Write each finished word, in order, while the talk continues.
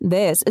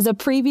This is a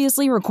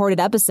previously recorded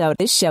episode.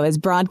 This show is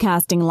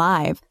broadcasting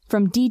live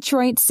from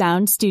Detroit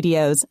Sound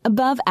Studios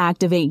above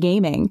Activate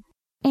Gaming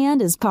and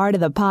is part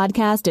of the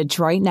Podcast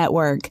Detroit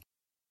Network.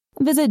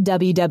 Visit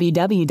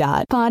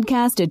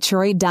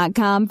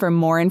www.podcastdetroit.com for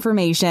more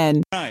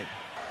information. Let's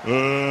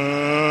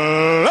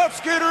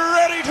get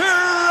ready to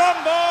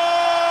rumble!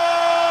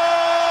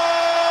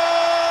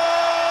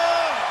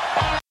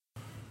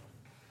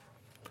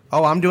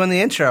 Oh, I'm doing the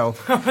intro.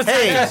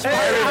 Hey,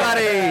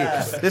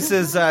 everybody. This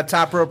is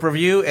Top Rope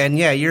Review, and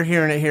yeah, you're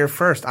hearing it here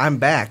first. I'm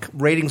back.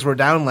 Ratings were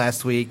down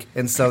last week,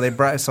 and so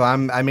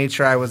I made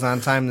sure I was on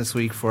time this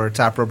week for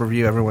Top Rope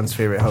Review, everyone's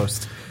favorite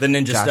host. The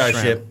Ninja Josh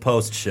Starship Schramm.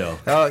 post show.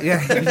 Oh,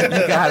 yeah, you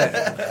got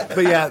it.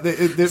 But yeah,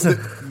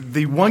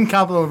 the one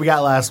compliment we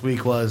got last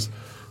week was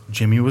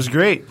Jimmy was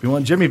great. We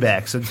want Jimmy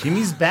back, so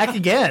Jimmy's back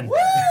again. Woo!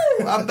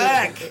 I'm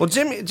back. Well,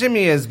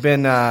 Jimmy has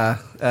been,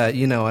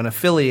 an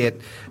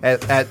affiliate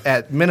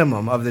at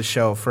minimum of the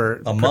show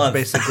for a month,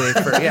 basically.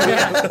 But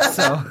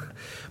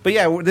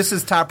yeah, this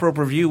is Top Rope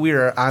Review. We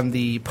are on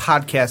the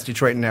Podcast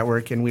Detroit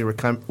Network, and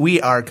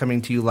we are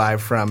coming to you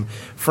live from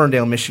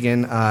Ferndale,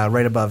 Michigan,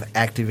 right above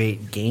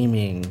Activate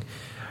Gaming.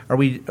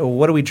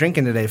 What are we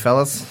drinking today,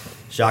 fellas?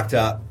 Shock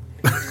Top.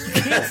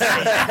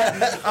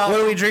 What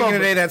are we drinking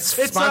today that's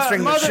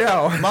sponsoring the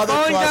show?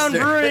 Falling Down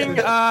Brewing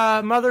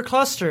Mother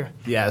Cluster.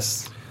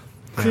 Yes.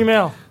 Cream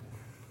ale.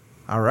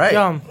 All right.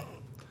 Yum.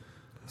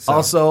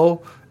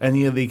 Also,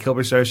 any of the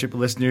Cobra Starship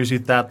listeners who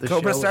thought the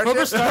Cobra show...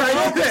 Starship?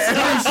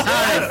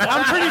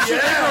 I'm pretty sure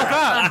they broke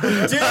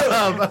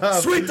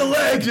up. Sweep the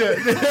leg.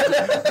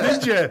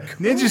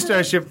 Ninja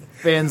Starship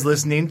fans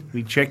listening,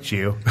 we tricked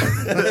you.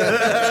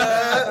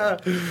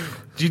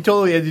 You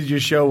totally ended your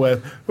show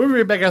with, we'll be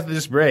right back after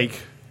this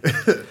break.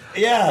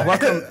 Yeah.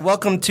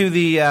 Welcome to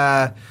the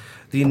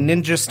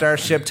Ninja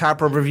Starship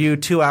Top Rope Review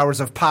 2 hours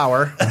of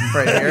power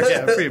right here.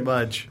 Yeah, pretty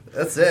much.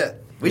 That's it.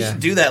 We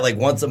should do that like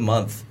once a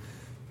month.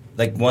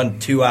 Like 1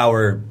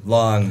 2-hour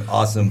long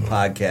awesome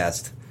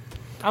podcast.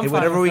 I'm fine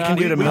Whatever with we can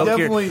that. do to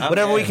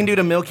we can do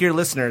to milk your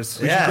listeners.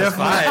 Yeah, that's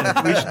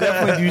fine. We should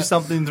definitely do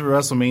something to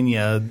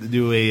WrestleMania,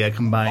 do a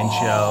combined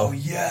show. Oh,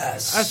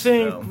 yes. I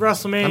think I'm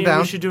WrestleMania,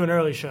 down. we should do an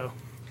early show.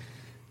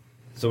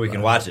 So we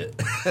can watch it.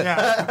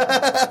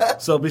 Yeah.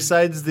 So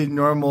besides the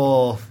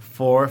normal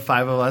 4 or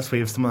 5 of us, we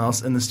have someone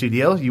else in the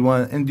studio. You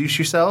want to introduce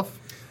yourself?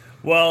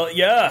 Well,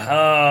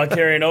 yeah,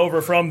 carrying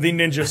over from the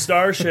Ninja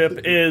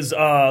Starship is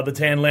the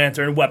Tan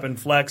Lantern, Weapon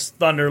Flex,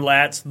 Thunder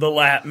Lats, the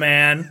Lat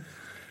Man.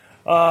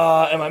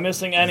 Am I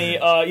missing any?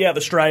 The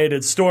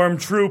Striated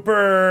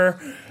Stormtrooper,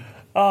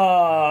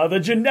 the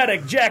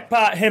Genetic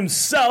Jackpot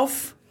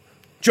himself,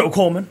 Joe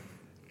Coleman.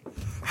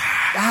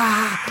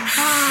 I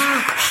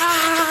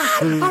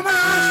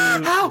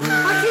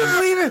can't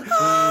believe it.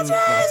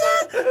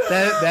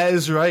 That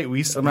is right.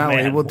 We somehow were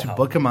able to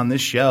book him on this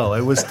show.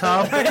 It was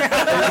tough.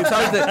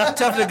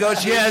 Tough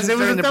negotiations Yes, it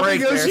was during a the tough break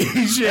there.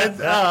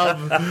 negotiation.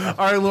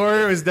 Our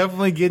lawyer was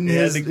definitely getting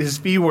his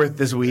fee worth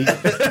this week.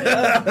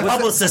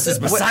 Publicist is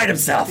beside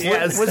himself.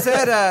 Yes. Was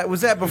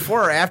that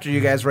before or after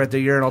you guys were at the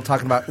urinal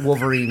talking about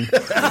Wolverine?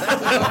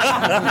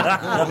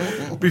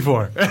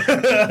 Before.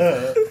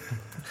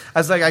 I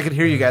was like, I could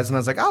hear you guys, and I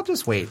was like, I'll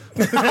just wait.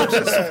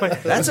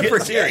 That's a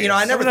precarious.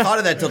 I never thought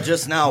of that till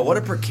just now. What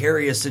a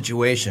precarious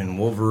situation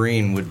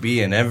Wolverine would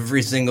be in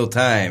every single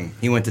time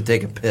he went to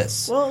take a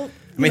piss. Well,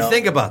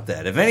 think about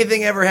that. If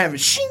anything ever happened,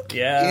 shink.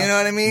 Yeah. You know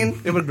what I mean?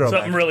 It would grow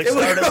something back. really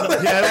started.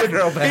 Yeah, it would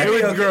grow back. It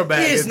would grow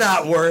back. He's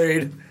not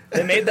worried.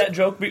 They made that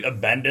joke.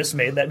 Bendis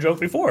made that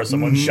joke before.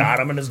 Someone shot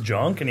him in his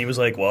junk, and he was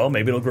like, "Well,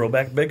 maybe it'll grow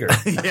back bigger."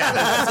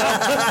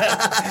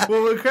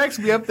 Well, what cracks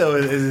me up, though,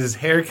 is his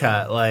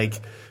haircut.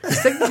 Like, 'cause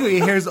technically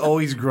his hair is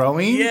always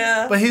growing.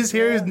 Yeah. But his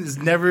hair is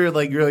never,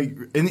 like, really...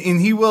 And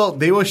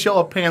they will show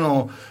a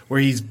panel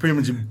where he's pretty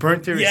much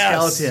burnt to his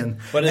skeleton.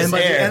 But his and by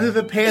hair- the end of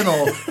the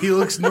panel, he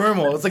looks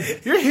normal. It's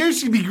like, your hair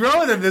should be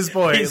growing at this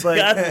point. He's Like,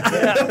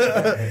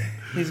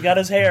 He's got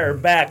his hair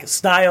back,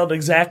 styled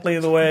exactly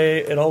the way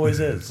it always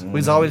is.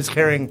 He's always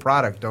carrying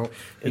product.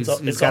 He's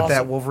It's got that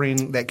awesome.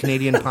 Wolverine, that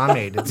Canadian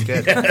pomade. It's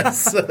good.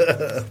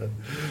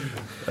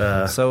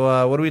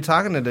 So what are we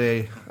talking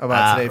today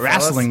about today,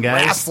 fellas? wrestling,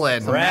 guys.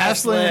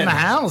 Wrestling. in the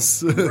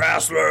house.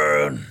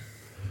 Wrestling.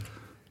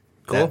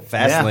 Cool.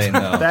 Fastlane,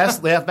 though.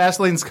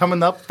 Fastlane's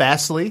coming up,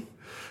 fastly.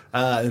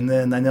 And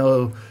then I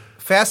know...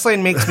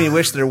 Fastlane makes me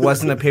wish there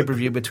wasn't a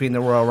pay-per-view between the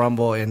Royal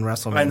Rumble and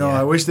WrestleMania. I know.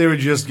 I wish they would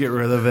just get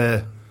rid of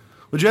it.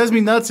 What drives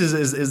me nuts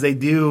is they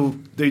do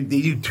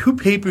 2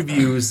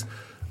 pay-per-views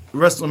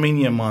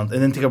WrestleMania month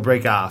and then take a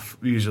break off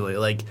usually.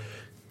 Like,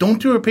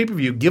 don't do a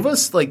pay-per-view. Give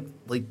us like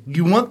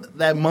you want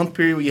that month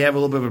period where you have a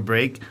little bit of a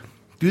break.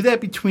 Do that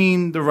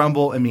between the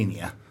Rumble and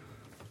Mania.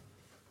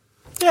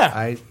 Yeah.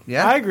 I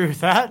agree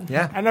with that.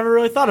 Yeah. I never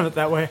really thought of it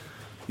that way.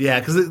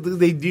 Yeah, because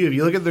they do. If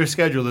you look at their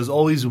schedule, there's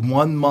always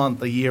 1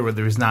 month a year where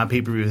there's not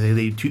pay-per-view.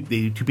 They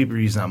do 2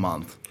 pay-per-views in a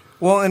month.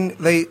 Well, and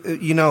they,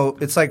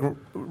 it's like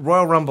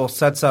Royal Rumble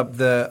sets up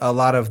a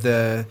lot of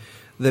the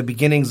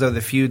beginnings of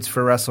the feuds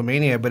for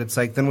WrestleMania, but it's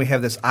like then we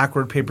have this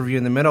awkward pay-per-view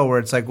in the middle where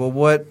it's like, well,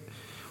 what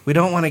we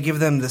don't want to give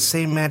them the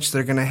same match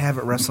they're going to have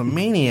at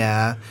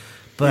WrestleMania.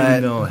 But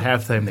Even though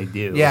halftime they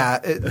do. yeah,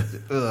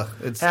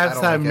 it's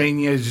Halftime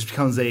Mania just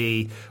becomes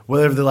a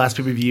whatever the last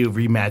pay-per-view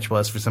rematch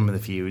was for some of the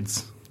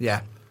feuds.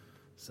 Yeah.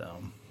 So,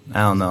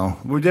 I don't know.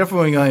 We're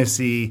definitely going to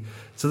see.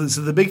 So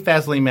the big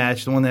Fastlane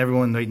match, the one that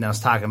everyone right now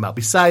is talking about,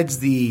 besides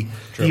the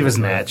Divas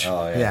match,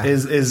 yeah.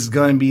 is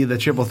going to be the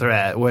triple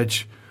threat,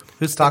 which.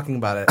 Who's talking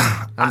about it?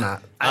 I'm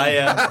not. I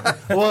am.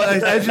 Well,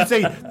 I should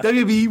say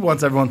WWE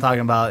wants everyone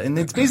talking about it. And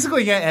it's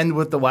basically going to end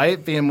with the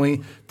Wyatt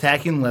family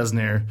attacking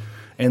Lesnar.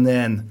 And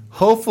then,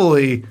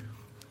 hopefully,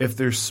 if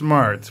they're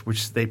smart,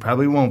 which they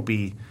probably won't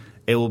be,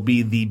 it will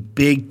be the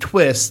big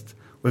twist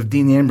with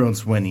Dean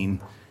Ambrose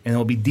winning. And it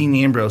will be Dean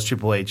Ambrose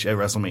Triple H at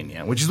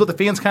WrestleMania, which is what the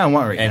fans kind of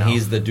want right now. And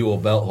he's the dual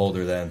belt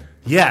holder then.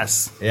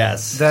 Yes.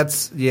 Yes.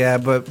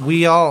 But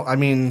we all, I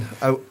mean,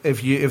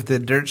 if the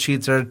dirt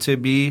sheets are to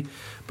be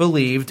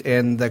believed,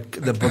 and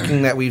the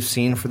booking that we've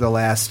seen for the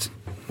last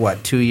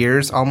 2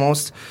 years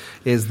almost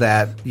is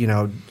that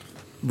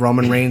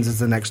Roman Reigns is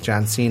the next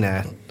John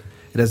Cena.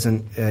 It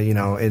doesn't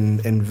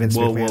in Vince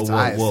McMahon's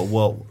eyes.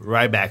 Whoa!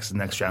 Ryback's the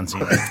next John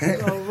Cena.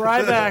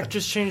 Ryback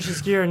just changed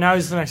his gear, and now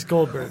he's the next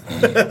Goldberg.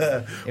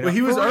 Well,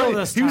 he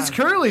was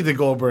currently the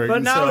Goldberg,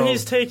 but now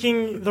he's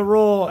taking the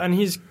role, and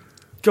he's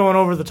going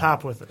over the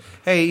top with it.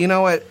 Hey, you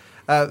know what?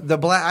 The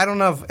black. I don't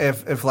know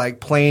if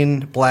like plain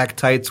black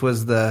tights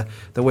was the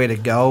way to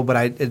go,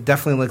 but it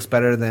definitely looks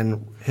better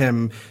than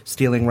him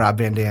stealing Rob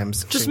Van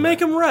Dam's. Just make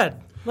him red.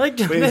 Like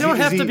they don't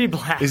have to be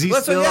black. Is he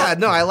Well, still? yeah,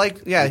 no, I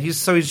like. Yeah,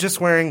 he's just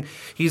wearing.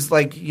 He's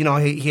like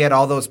he had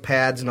all those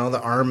pads and all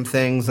the arm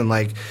things, and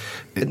like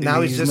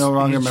now he's just no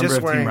longer a he's member just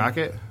of wearing, Team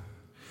Rocket.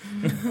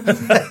 I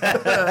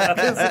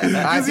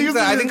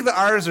think the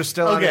R's are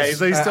still on Okay, his,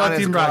 so he's still on on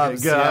his Team Rocket.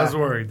 gloves, Good, I yeah. was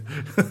worried.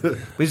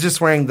 He's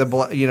just wearing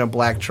the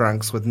black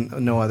trunks with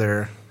no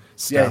other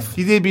Yeah, stuff.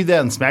 he did beat that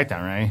on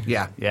SmackDown, right?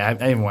 Yeah. Yeah.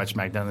 I haven't watched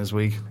SmackDown this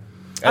week.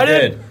 I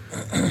did.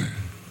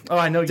 Oh,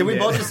 I know. Did we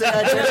both just say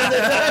I did?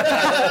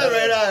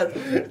 Right on.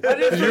 I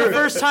did for the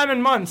first time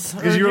in months.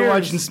 Because you were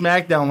watching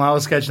SmackDown while I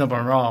was catching up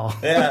on Raw.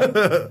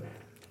 Yeah.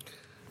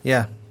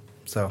 Yeah,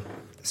 so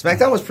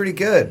SmackDown was pretty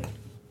good.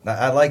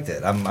 I liked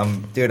it.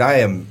 Dude, I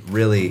am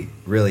really,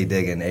 really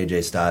digging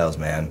AJ Styles,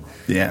 man.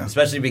 Yeah.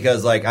 Especially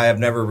because, like, I have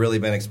never really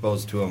been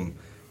exposed to him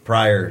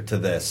prior to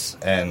this.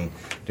 And,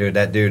 dude,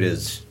 that dude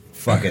is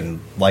fucking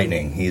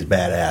lightning. He's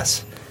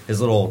badass. His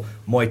little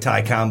Muay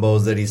Thai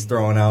combos that he's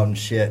throwing out and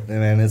shit.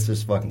 Man, it's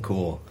just fucking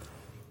cool.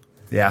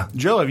 Yeah.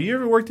 Joe, have you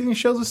ever worked any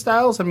shows with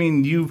Styles? I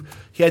mean,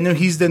 I know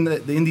he's done the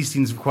indie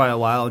scenes for quite a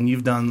while, and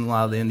you've done a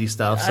lot of the indie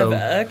stuff. So I've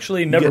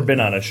actually never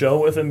been on a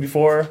show with him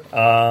before.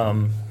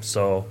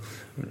 So...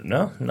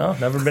 No,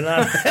 never been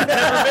on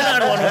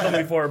one with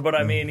him before. But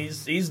I mean,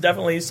 he's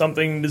definitely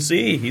something to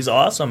see. He's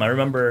awesome. I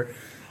remember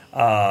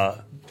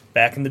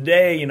back in the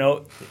day,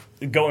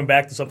 going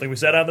back to something we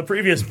said on the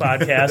previous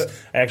podcast,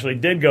 I actually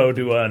did go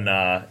to an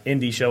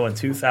indie show in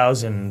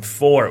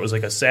 2004. It was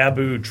like a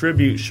Sabu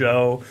tribute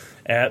show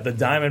at the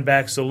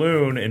Diamondback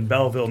Saloon in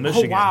Belleville,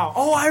 Michigan. Oh, wow.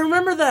 Oh, I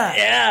remember that.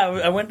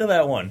 Yeah, I went to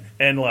that one.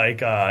 And like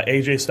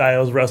AJ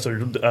Styles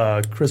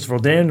wrestler Christopher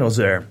Daniels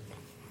there.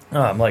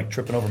 I'm like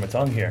tripping over my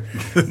tongue here.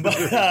 But,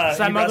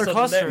 that Mother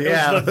Cluster. It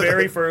was the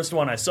very first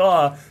one I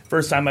saw.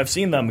 First time I've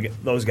seen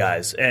those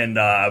guys. And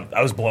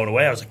I was blown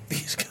away. I was like,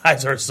 these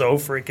guys are so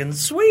freaking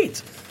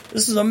sweet.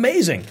 This is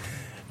amazing.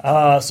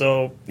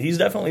 So he's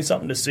definitely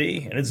something to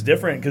see. And it's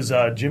different because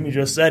Jimmy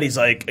just said, he's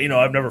like,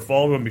 I've never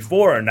followed him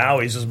before. And now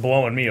he's just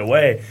blowing me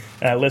away.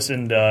 And I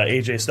listened to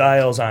AJ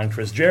Styles on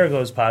Chris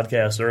Jericho's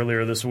podcast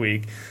earlier this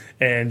week.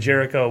 And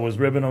Jericho was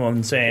ribbing him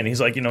and saying,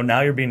 he's like, now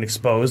you're being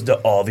exposed to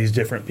all these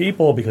different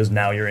people because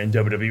now you're in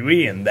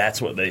WWE and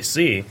that's what they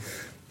see.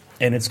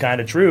 And it's kind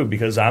of true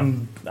because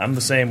I'm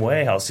the same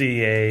way. I'll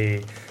see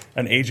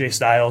an AJ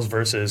Styles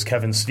versus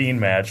Kevin Steen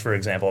match, for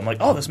example. I'm like,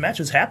 oh, this match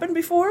has happened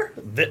before?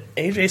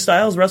 AJ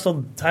Styles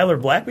wrestled Tyler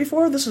Black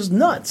before? This is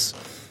nuts.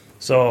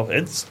 So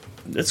it's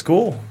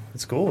cool.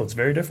 It's cool. It's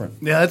very different.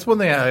 Yeah, that's one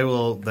thing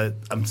that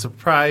I'm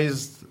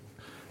surprised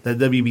that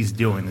WWE's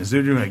doing is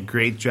they're doing a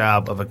great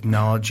job of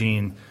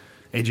acknowledging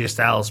AJ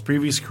Styles'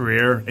 previous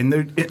career, and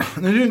they're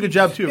doing a good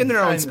job too in their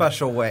own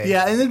special way.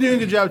 Yeah, and they're doing a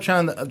good job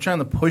trying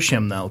to push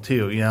him though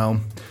too.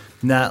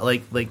 Not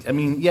like I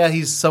mean, yeah,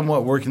 he's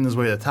somewhat working his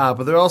way to the top,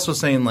 but they're also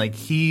saying like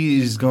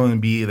he's going to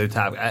be their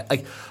top.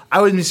 I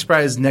wouldn't be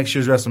surprised next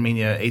year's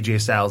WrestleMania AJ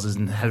Styles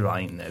isn't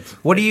headlining it.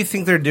 What do you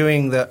think they're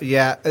doing?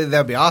 Yeah,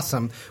 that'd be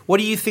awesome. What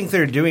do you think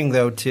they're doing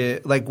though? To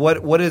like,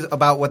 what is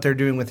about what they're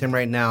doing with him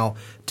right now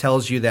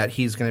tells you that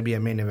he's going to be a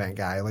main event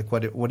guy? Like,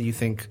 what do you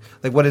think?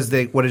 Like, what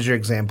is your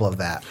example of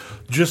that?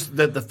 Just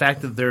that the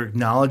fact that they're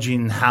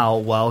acknowledging how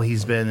well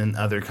he's been in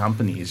other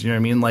companies. You know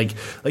what I mean? Like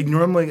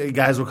normally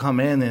guys will come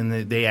in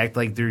and they act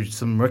like there's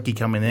some rookie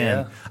coming in.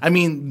 Yeah. I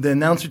mean, the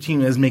announcer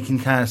team is making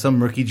kind of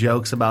some rookie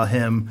jokes about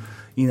him,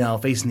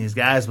 facing these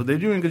guys, but they're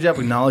doing a good job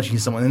acknowledging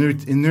someone,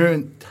 and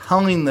they're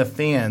telling the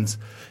fans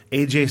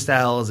AJ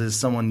Styles is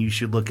someone you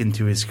should look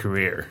into his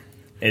career.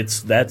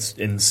 That's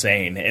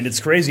insane. And it's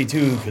crazy,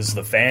 too, because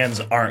the fans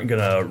aren't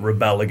going to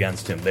rebel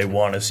against him. They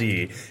want to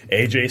see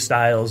AJ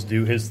Styles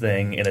do his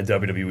thing in a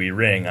WWE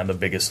ring on the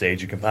biggest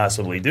stage you can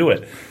possibly do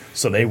it.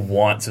 So they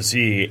want to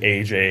see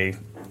AJ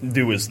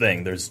do his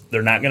thing.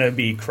 They're not going to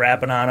be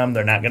crapping on him.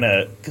 They're not going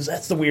to, because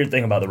that's the weird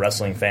thing about the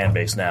wrestling fan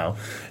base now.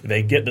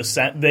 They get the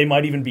sense, they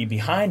might even be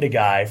behind a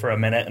guy for a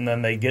minute, and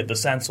then they get the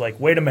sense like,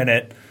 wait a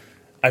minute,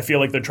 I feel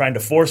like they're trying to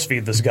force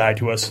feed this guy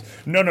to us.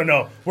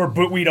 No,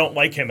 we don't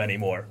like him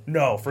anymore.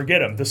 No,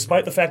 forget him.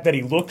 Despite the fact that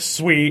he looks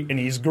sweet and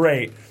he's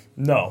great,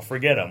 no,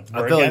 forget him.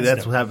 I feel like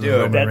that's what happened to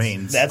Roman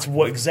Reigns. That's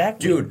what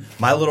exactly. Dude,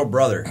 my little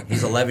brother,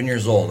 he's 11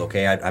 years old,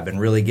 okay? I've been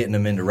really getting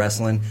him into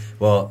wrestling.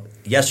 Well,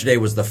 yesterday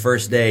was the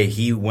first day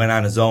he went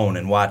on his own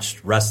and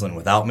watched wrestling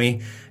without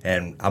me.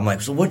 And I'm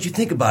like, so what'd you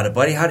think about it,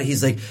 buddy?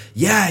 He's like,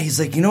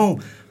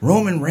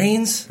 Roman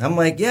Reigns? I'm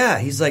like, yeah.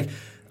 He's like,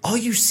 all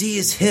you see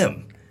is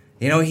him.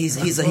 He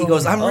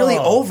goes, I'm really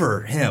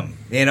over him,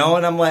 and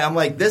I'm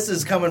like, this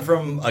is coming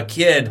from a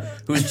kid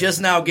who's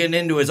just now getting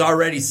into his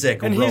already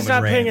sick with Roman Reigns. And he's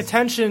not paying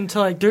attention to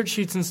like dirt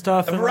sheets and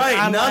stuff. And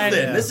right, nothing.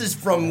 Yeah. This is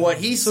from what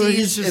he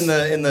sees in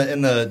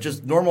the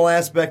just normal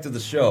aspect of the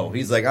show.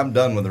 He's like, I'm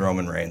done with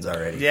Roman Reigns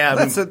already. Yeah,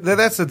 that's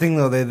the thing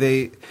though.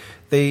 They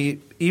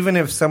even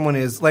if someone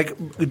is like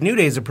New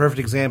Day is a perfect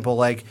example.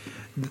 Like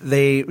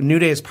New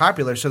Day is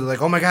popular, so they're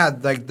like, oh my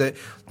god, like the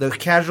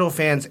casual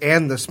fans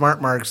and the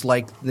smart marks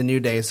like the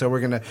New Day, so we're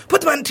gonna put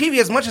them on TV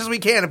as much as we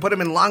can and put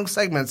them in long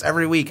segments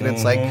every week. And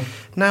it's like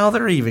now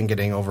they're even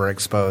getting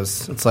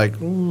overexposed. It's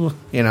like,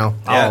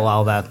 I'll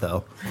allow that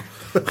though.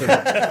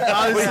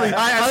 Honestly,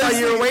 I thought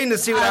you were waiting to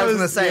see what I was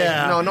going to say.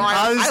 Yeah.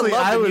 Honestly,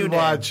 I would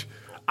watch.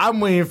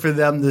 I'm waiting for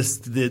them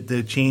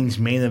to change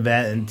main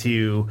event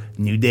into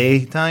New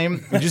Day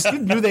time. Just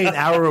give New Day an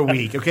hour a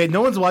week, okay?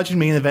 No one's watching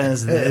main event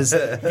as it is.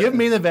 Give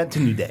main event to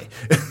New Day.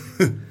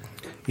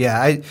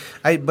 Yeah,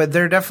 but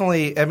they're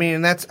definitely. I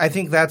mean, I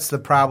think that's the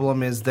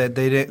problem is that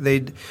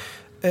they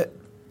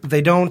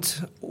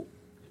don't.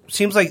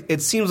 Seems like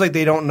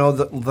they don't know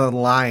the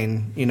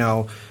line,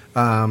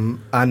 on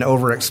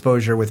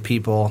overexposure with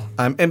people,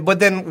 but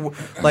then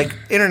like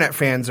internet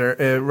fans are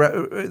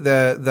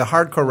the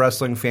hardcore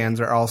wrestling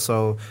fans are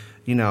also,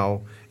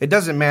 it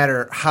doesn't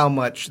matter how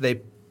much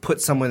they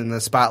put someone in the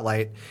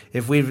spotlight.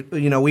 If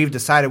we've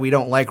decided we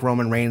don't like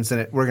Roman Reigns,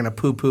 then we're going to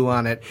poo-poo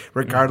on it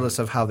regardless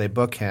of how they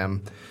book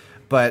him.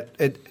 But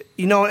and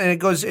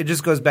it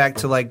just goes back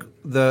to like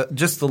the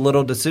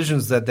little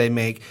decisions that they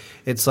make.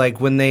 It's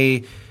like when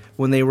they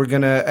were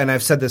going to, and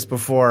I've said this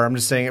before, I'm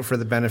just saying it for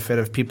the benefit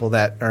of people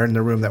that are in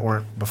the room that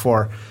weren't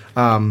before.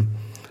 When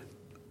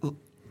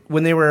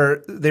they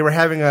were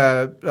having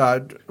a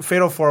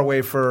fatal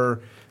four-way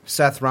for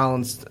Seth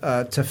Rollins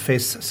to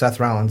face Seth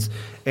Rollins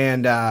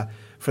and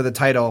for the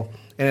title,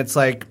 and it's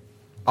like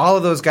all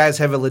of those guys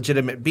have a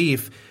legitimate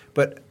beef,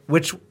 but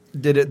which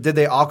did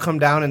they all come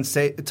down and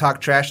talk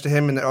trash to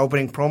him in the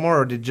opening promo,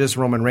 or did just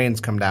Roman Reigns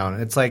come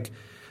down? It's like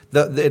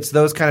it's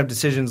those kind of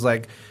decisions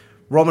like.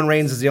 Roman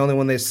Reigns is the only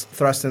one they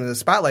thrust into the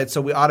spotlight,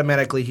 so we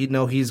automatically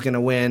know he's going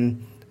to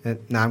win.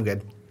 No, I'm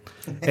good.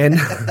 And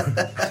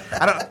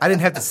I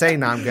didn't have to say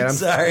no, I'm good. I'm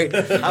sorry.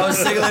 I was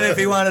signaling if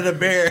he wanted a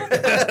beer.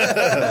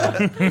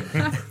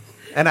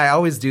 And I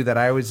always do that.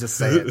 I always just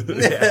say it.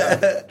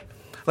 Yeah.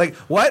 Like,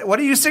 what? What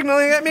are you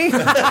signaling at me?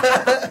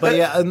 But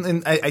yeah,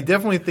 and I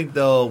definitely think,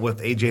 though,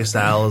 with AJ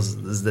Styles,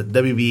 is that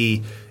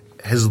WB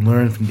has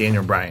learned from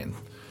Daniel Bryan.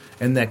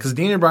 And that, because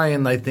Daniel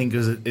Bryan, I think,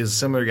 is a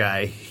similar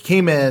guy. He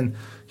came in.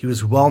 He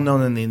was well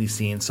known in the indie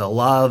scene, so a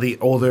lot of the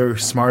older,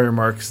 smarter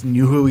marks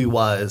knew who he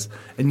was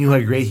and knew how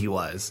great he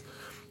was.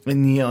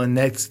 And and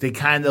next they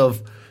kind of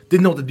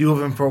didn't know what to do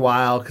with him for a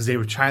while because they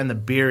were trying to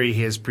bury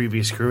his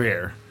previous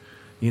career.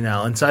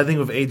 And so I think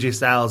with AJ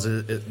Styles,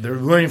 they're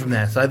learning from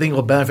that. So I think it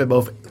will benefit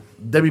both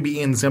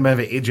WB and it's going to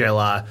benefit AJ a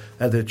lot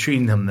that they're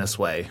treating him this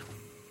way.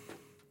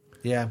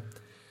 Yeah.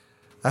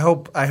 I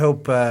hope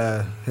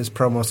his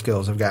promo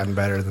skills have gotten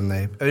better than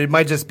they. It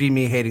might just be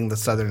me hating the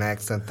Southern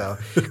accent though,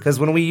 because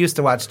when we used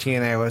to watch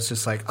TNA, I was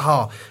just like,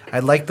 oh, I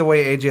like the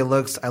way AJ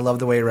looks, I love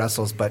the way he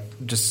wrestles, but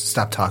just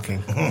stop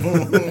talking.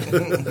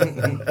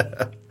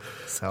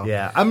 So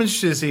yeah, I'm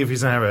interested to see if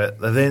he's gonna have it.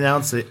 Have they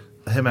announced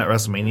him at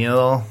WrestleMania at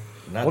all?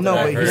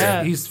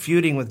 But he's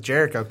feuding with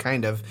Jericho,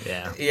 kind of.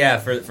 Yeah.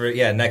 For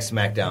next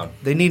SmackDown.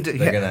 They need to.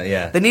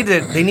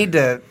 They need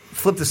to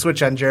flip the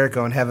switch on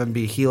Jericho and have him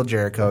be heel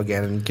Jericho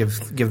again, and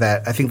give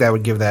that. I think that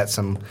would give that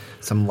some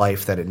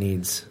life that it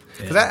needs.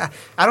 Because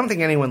I don't think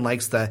anyone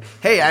likes the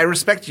hey, I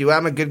respect you,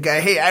 I'm a good guy.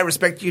 Hey, I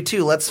respect you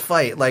too. Let's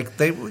fight. Like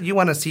you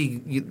want to see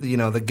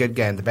the good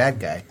guy and the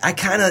bad guy. I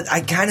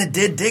kind of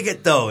did dig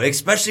it though,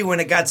 especially when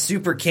it got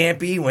super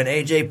campy. When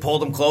AJ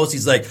pulled him close,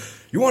 he's like,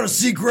 "You want to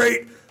see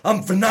great?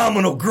 I'm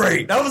phenomenal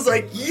great." I was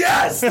like,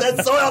 yes,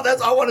 that's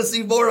I want to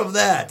see more of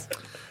that.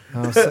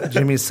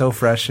 Jimmy's so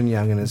fresh and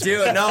young in his.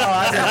 Dude, no,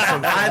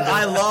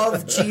 I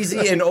love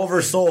cheesy and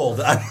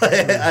oversold.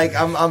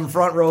 I'm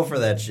front row for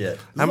that shit.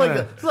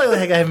 It's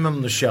like I have him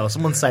on the show.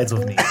 Someone sides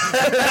with me.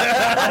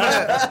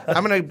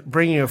 I'm gonna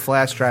bring you a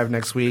flash drive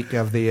next week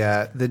of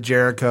the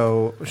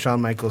Jericho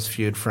Shawn Michaels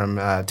feud from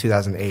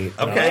 2008.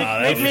 Okay,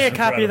 Make me a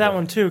copy of that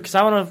one too, because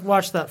I want to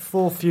watch that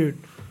full feud.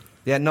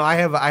 Yeah, no, I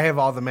have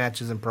all the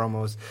matches and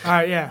promos All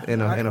right, yeah.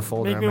 in a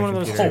folder. Make me on my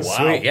one of those computer. too.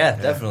 Sweet, yeah,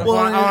 definitely. Well,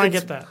 I want to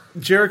it's- get that.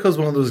 Jericho's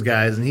one of those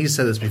guys, and he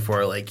said this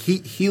before. Like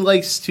he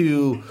likes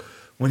to,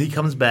 when he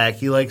comes back,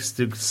 he likes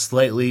to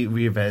slightly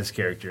reinvent his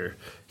character.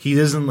 He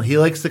doesn't. He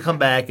likes to come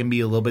back and be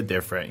a little bit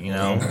different, you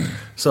know.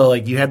 So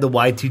like you had the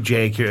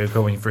Y2J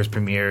Jericho when he first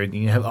premiered, and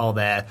you have all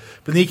that.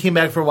 But then he came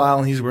back for a while,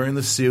 and he's wearing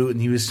the suit,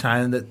 and he was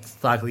trying to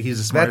talk like he's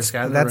the smartest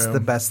guy in the room. That's the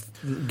best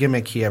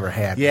gimmick he ever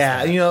had.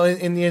 Yeah, you know,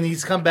 in the end,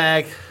 he's come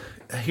back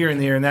here and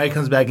there, and now he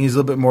comes back and he's a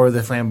little bit more of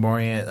the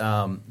flamboyant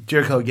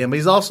Jericho again. But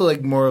he's also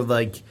like more of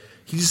like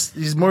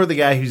he's more of the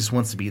guy who just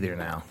wants to be there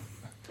now.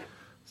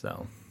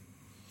 So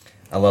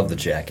I love the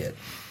jacket.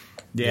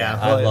 yeah,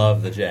 I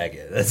love the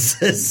jacket.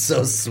 It's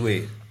so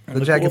sweet. The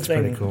jacket's cool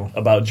thing pretty cool.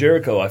 about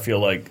Jericho, I feel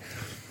like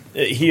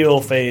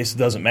heel face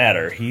doesn't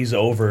matter. He's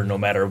over no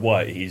matter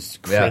what. He's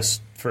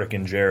Chris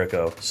frickin'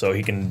 Jericho, so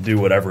he can do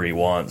whatever he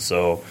wants.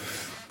 So.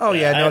 Oh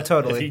yeah, no, If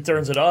totally. he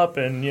turns it up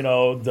and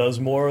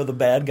does more of the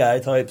bad guy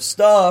type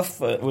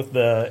stuff with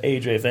the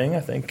AJ thing, I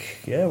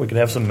think we could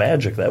have some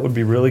magic. That would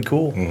be really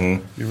cool.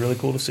 Mm-hmm. Be really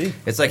cool to see.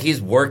 It's like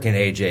he's working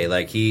AJ.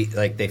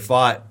 Like they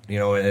fought,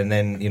 and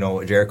then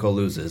Jericho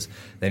loses.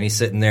 Then he's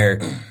sitting there,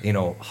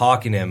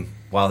 hawking him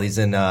while he's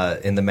in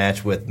the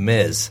match with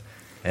Miz.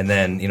 And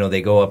then,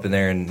 they go up in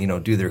there and,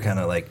 do their kind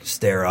of like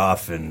stare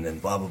off and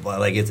blah, blah, blah.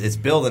 Like it's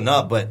building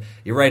up, but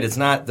you're right. It's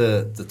not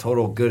the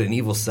total good and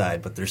evil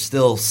side, but there's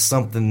still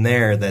something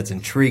there that's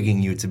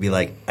intriguing you to be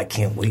like, I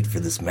can't wait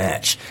for this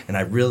match. And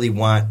I really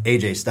want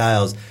AJ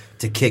Styles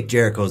to kick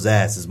Jericho's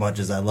ass as much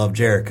as I love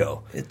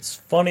Jericho. It's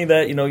funny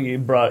that, you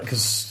brought,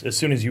 because as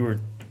soon as you were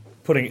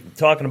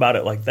talking about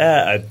it like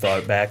that, I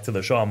thought back to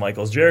the Shawn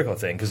Michaels Jericho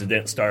thing, because it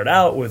didn't start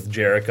out with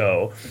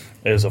Jericho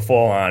as a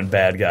full-on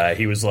bad guy.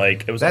 He was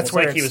like, it was That's almost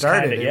where like it he was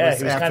started. kind of, It was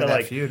he was after kind of that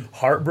like feud.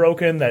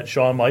 heartbroken that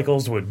Shawn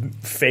Michaels would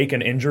fake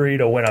an injury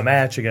to win a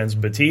match against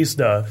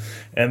Batista,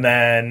 and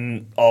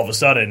then all of a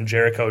sudden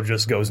Jericho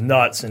just goes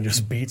nuts and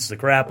just beats the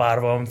crap out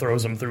of him,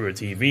 throws him through a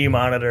TV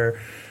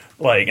monitor.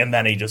 And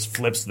then he just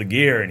flips the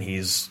gear, and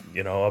he's, a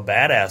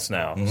badass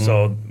now. Mm-hmm.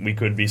 So we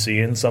could be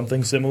seeing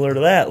something similar to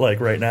that. Like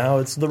right now,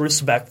 it's the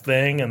respect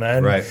thing, and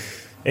then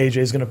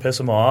AJ's going to piss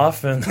him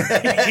off, and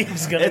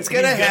he's going to. It's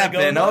going to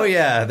happen. Oh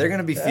yeah, they're going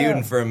to be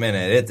feuding for a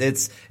minute.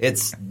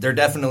 It's they're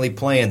definitely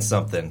playing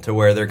something to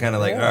where they're kind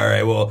of like, all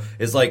right, well,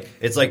 it's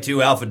like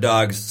two alpha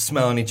dogs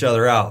smelling each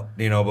other out,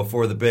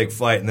 before the big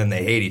fight, and then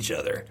they hate each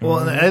other. Well,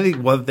 and I think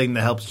one thing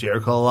that helps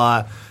Jericho a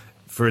lot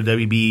for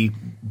WB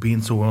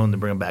being so willing to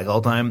bring him back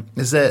all the time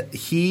is that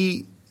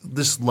he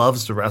just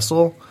loves to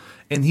wrestle,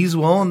 and he's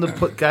willing to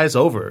put guys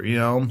over,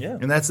 Yeah.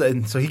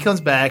 And so he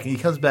comes back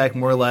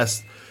more or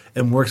less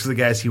and works with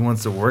the guys he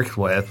wants to work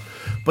with,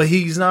 but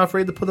he's not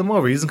afraid to put them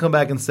over. He doesn't come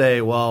back and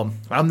say, well,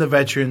 I'm the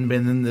veteran,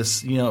 been in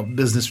this,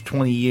 business for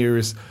 20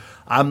 years.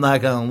 I'm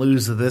not going to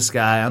lose to this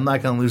guy. I'm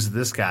not going to lose to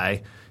this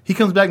guy. He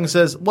comes back and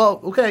says,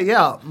 well, okay,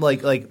 yeah,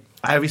 like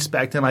I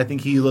respect him. I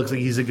think he looks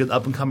like he's a good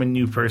up-and-coming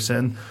new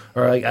person.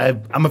 Or like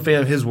I'm a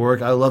fan of his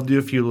work. I love to do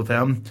a feud with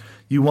him.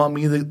 You want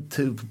me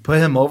to put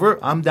him over?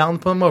 I'm down to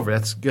put him over.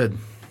 That's good.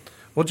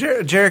 Well,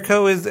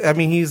 Jericho is. I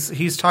mean,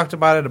 he's talked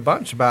about it a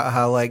bunch about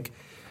how like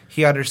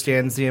he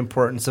understands the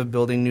importance of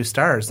building new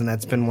stars, and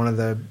that's been one of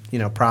the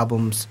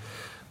problems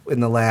in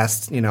the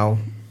last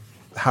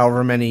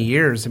however many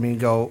years. I mean,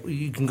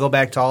 you can go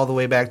back to all the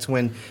way back to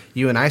when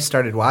you and I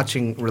started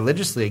watching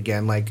religiously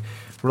again, like.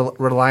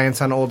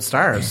 Reliance on old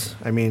stars.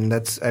 I mean,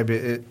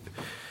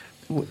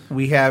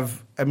 we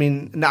have. I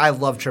mean, I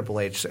love Triple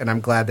H, and I'm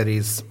glad that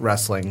he's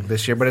wrestling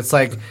this year. But it's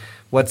like,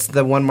 what's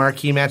the one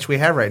marquee match we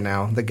have right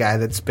now? The guy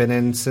that's been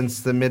in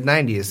since the mid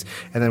 '90s,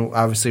 and then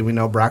obviously we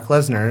know Brock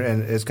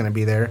Lesnar is going to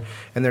be there,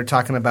 and they're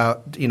talking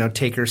about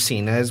Taker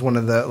Cena is one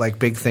of the like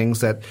big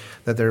things that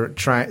they're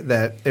trying,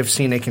 that if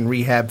Cena can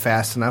rehab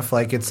fast enough,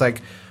 like it's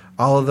like.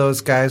 All of those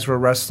guys were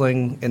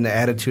wrestling in the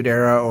Attitude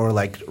Era or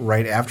like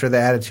right after the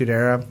Attitude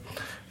Era,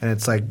 and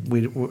it's like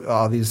we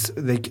all these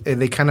they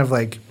kind of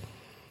like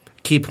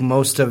keep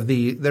most of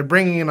they're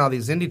bringing in all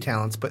these indie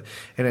talents, but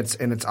and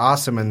it's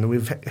awesome, and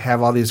we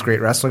have all these great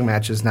wrestling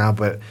matches now,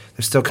 but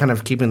they're still kind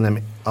of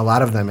keeping a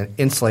lot of them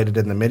insulated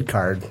in the mid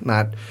card,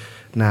 not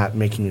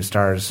making new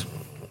stars.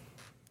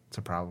 It's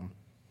a problem.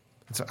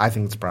 I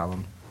think it's a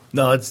problem.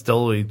 No, it's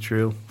totally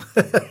true.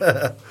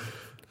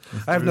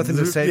 I have nothing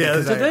to say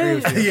because I agree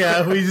with you.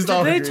 Yeah, we just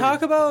all Did they agree.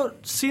 talk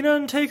about Cena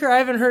and Taker? I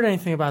haven't heard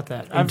anything about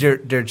that.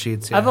 Dirt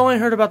sheets. Yeah. I've only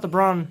heard about the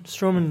Braun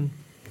Strowman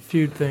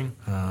feud thing.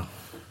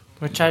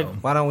 Which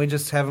Why don't we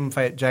just have him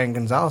fight Giant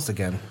Gonzalez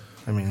again?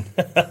 I mean,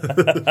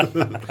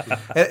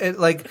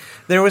 like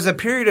there was a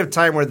period of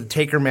time where the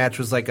Taker match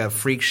was like a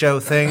freak show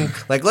thing.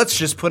 Like, let's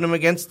just put him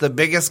against the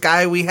biggest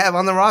guy we have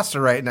on the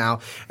roster right now.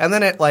 And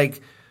then it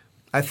like,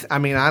 I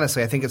mean,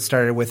 honestly, I think it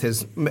started with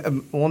his.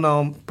 Well,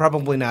 no,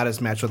 probably not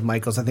his match with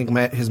Michaels. I think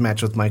his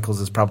match with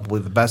Michaels is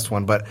probably the best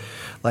one. But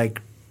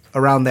like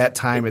around that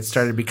time, it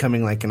started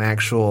becoming like an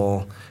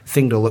actual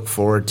thing to look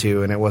forward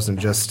to, and it wasn't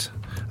just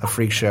a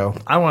freak show.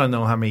 I want to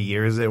know how many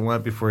years it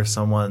went before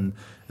someone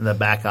in the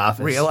back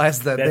office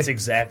realized that That's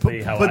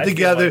exactly how put I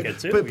together feel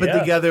like it too. put yeah.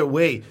 together.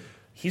 Wait,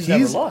 He's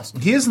never lost.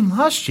 He hasn't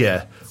lost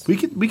yet. We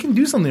can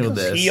do something with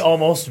this. He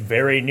almost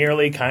very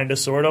nearly kind of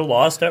sort of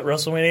lost at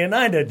WrestleMania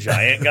 9 to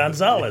Giant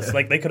Gonzalez.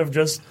 Like, they could have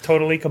just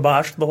totally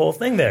kiboshed the whole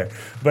thing there.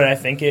 But I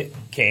think it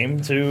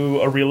came to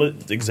a real,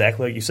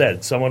 exactly like you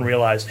said. Someone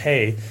realized,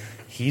 hey,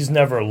 he's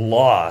never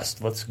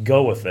lost. Let's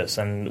go with this.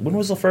 And when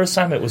was the first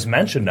time it was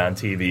mentioned on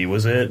TV?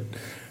 Was it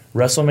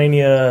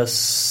WrestleMania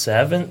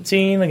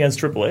 17 against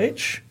Triple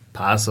H?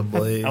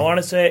 Possibly. I want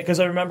to say, because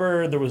I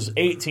remember there was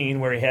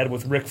 18 where he had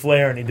with Ric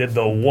Flair, and he did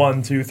the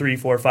 1, 2, 3,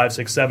 4, 5,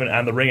 6, 7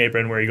 on the ring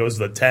apron where he goes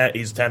to the 10,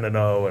 he's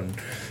 10-0 and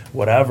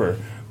whatever.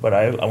 But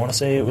I want to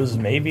say it was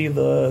maybe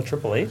the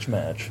Triple H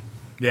match.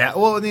 Yeah,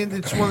 well, I mean,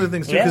 it's one of the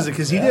things too Yeah,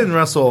 because he didn't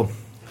wrestle.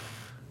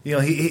 You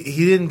know,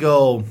 he didn't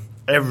go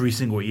every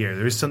single year.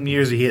 There was some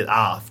years he hit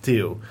off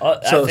too. I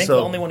think the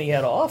only one he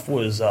had off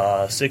was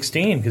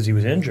 16 because he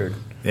was injured.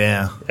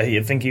 Yeah, I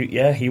think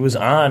he was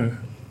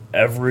on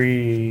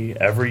every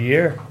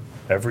year.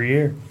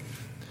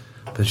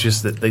 but it's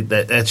just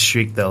that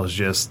streak though is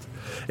just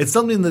it's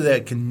something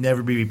that can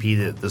never be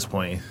repeated at this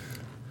point.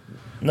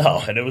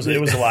 No, and it was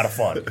a lot of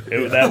fun.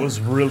 That was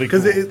really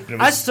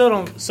cool. I still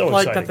don't so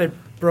like exciting. that they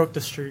broke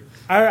the streak.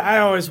 I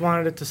always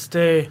wanted it to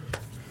stay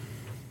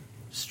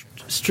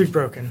streak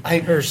broken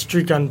or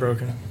streak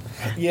unbroken.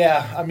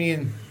 Yeah, I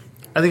mean,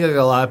 I think like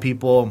a lot of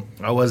people,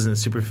 I wasn't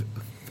super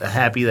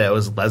happy that it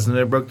was Lesnar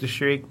that broke the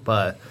streak,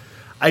 but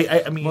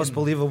I mean, most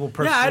believable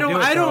person. Yeah, to do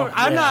it, though.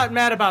 I'm not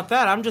mad about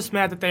that. I'm just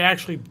mad that they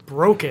actually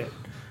broke it.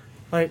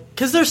 Like,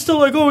 because they're still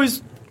like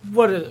always,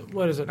 what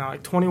is it now?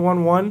 Like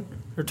 21-1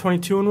 or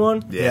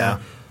 22-1? yeah.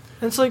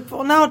 And it's like,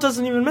 well, now it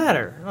doesn't even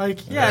matter.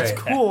 Like, yeah, it's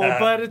cool,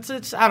 but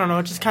it's I don't know.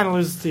 It just kind of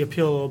loses the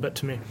appeal a little bit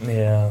to me.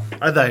 Yeah.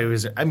 I thought it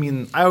was. I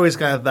mean, I always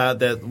kind of thought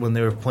that when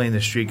they were playing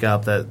the streak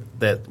up, that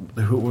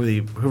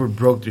whoever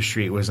broke the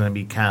streak was going to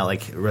be kind of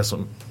like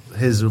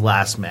his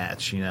last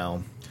match, you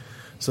know.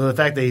 So the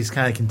fact that he's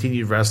kind of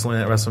continued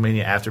wrestling at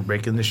WrestleMania after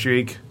breaking the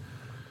streak,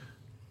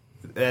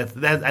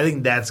 that I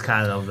think that's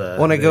kind of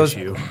the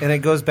issue. And it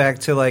goes back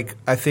to like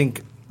I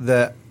think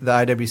the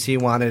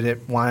IWC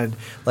wanted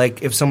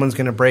like if someone's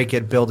going to break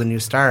it, build a new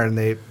star, and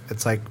Brock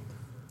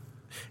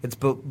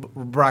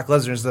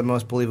Lesnar is the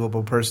most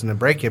believable person to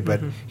break it, but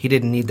he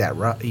didn't need that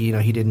rub. You know,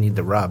 he didn't need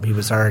the rub. He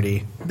was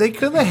already. They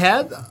could have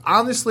had.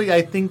 Honestly,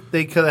 I think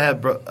they could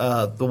have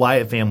had the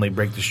Wyatt family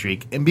break the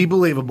streak and be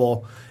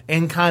believable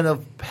and kind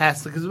of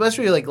pass. Because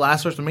especially like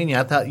last WrestleMania,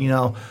 I thought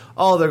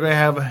they're going to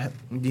have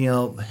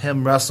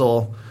him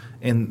wrestle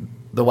in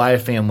the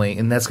Wyatt family,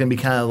 and that's going to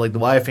be kind of like the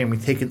Wyatt family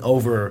taking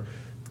over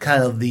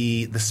kind of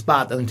the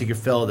spot that Undertaker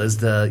filled as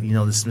the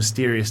this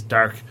mysterious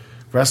dark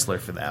wrestler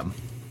for them.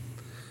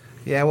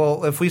 Yeah,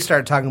 well, if we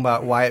start talking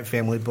about Wyatt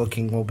family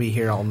booking, we'll be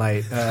here all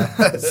night.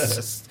 It's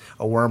just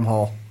a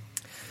wormhole.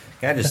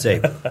 Can I just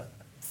say,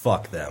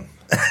 fuck them.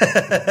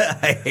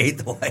 I hate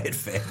the Wyatt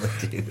family,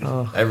 dude.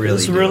 I really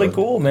It's do. really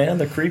cool, man.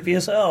 They're creepy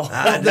as hell.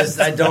 I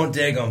don't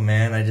dig them,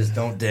 man. I just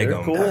don't dig They're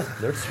them. cool.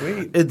 They're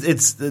sweet.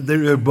 It's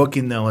their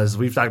booking though, as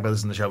we've talked about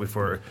this in the show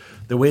before.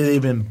 The way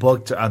they've been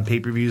booked on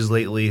pay-per-views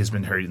lately has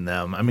been hurting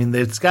them. I mean,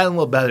 it's gotten a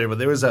little better, but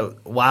there was a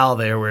while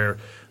there where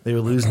they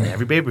were losing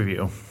every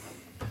pay-per-view.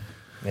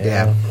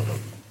 Yeah.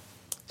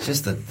 It's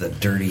just the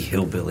dirty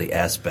hillbilly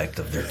aspect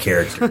of their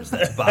characters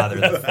that bother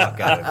the fuck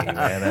out of me,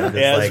 man. I'm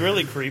just It's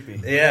really creepy.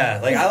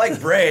 Yeah, like I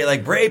like Bray.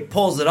 Like Bray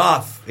pulls it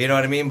off, you know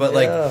what I mean? But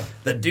like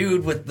the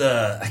dude with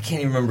I can't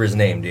even remember his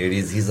name, dude.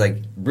 He's like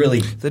really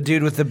The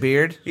dude with the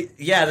beard. the dude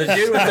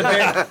with the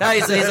beard. No,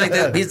 he's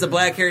like he's the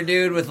black haired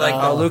dude with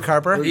like Luke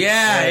Harper.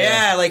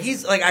 Yeah. Like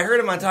he's like I heard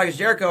him on Talk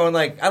Jericho and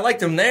like I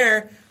liked him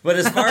there. But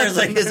as far as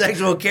like his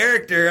actual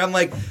character, I'm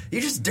like,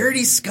 you're just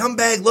dirty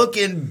scumbag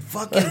looking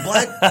fucking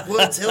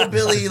Blackwoods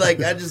hillbilly.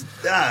 Like I just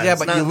Yeah,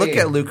 but you look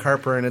at Luke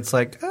Harper and it's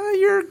like,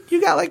 you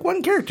got like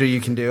one character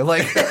you can do.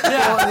 Like, he's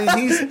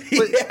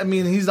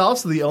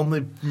also the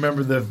only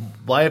member of the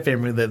Wyatt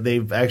family that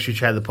they've actually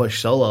tried to push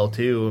solo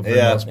too, for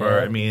the most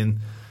part. Yeah. I mean,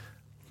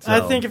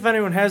 I think if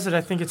anyone has it, I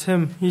think it's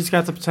him. He's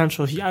got the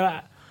potential.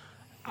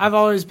 I've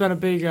always been a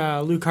big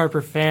Luke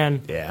Harper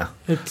fan. yeah.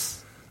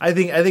 I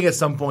think at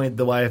some point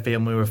the Wyatt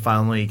family will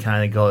finally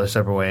kind of go their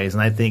separate ways,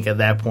 and I think at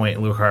that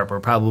point Luke Harper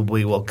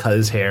probably will cut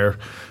his hair,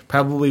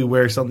 probably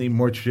wear something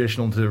more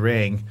traditional to the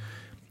ring,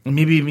 and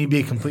maybe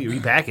a complete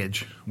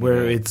repackage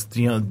where it's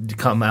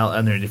come out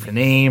under a different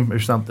name or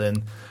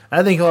something.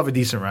 I think he'll have a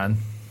decent run.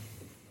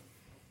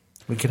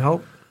 we can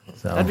hope.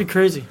 So That'd be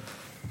crazy.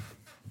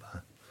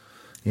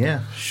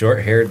 yeah.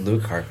 short haired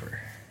Luke Harper.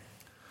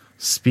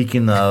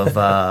 Speaking of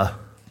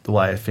the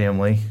Wyatt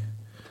family.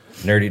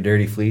 Nerdy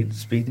Dirty Fleet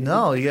speaking.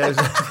 No, you guys.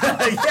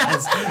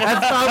 Yes,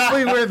 that's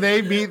probably where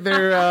they meet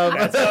their.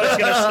 That's how it's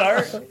going to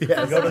start?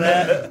 Yes. Go to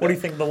that. What do you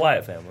think of the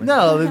Wyatt family?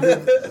 No,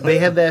 they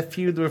had that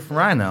feud with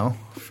Rhino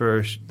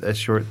for a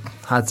short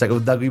hot second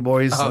with Dudley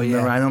Boys in the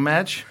Rhino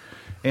match.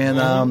 And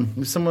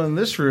there's someone in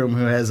this room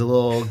who has a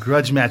little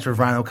grudge match with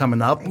Rhino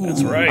coming up.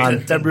 That's right. On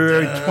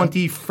February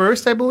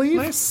 21st, I believe.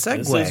 Nice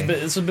segue.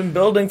 This has been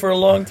building for a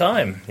long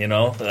time, you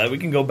know. We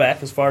can go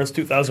back as far as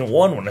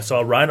 2001 when I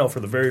saw Rhino for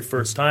the very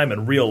first time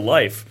in real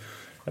life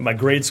at my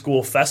grade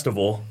school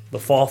festival, the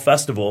fall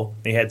festival.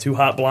 He had 2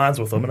 hot blondes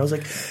with him, and I was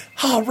like,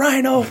 "Oh,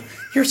 Rhino,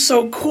 you're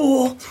so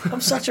cool.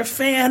 I'm such a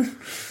fan.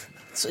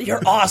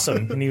 You're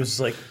awesome." And he was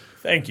like,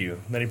 "Thank you."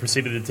 And then he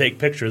proceeded to take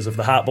pictures of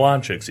the hot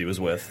blonde chicks he was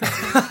with.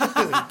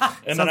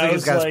 And then like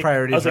he's got his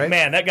priorities, I was like, right?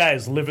 man, that guy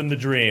is living the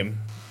dream.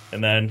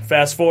 And then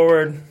fast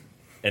forward,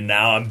 and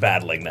now I'm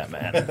battling that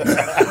man.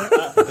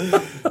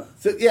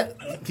 So, yeah,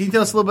 can you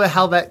tell us a little bit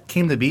how that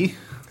came to be?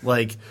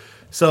 Like,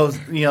 so,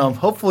 you know,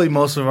 hopefully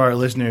most of our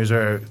listeners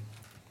are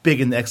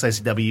big into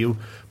XICW,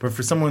 but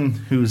for someone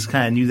who's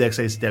kind of new to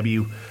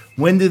XICW,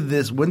 when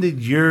did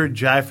your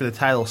drive for the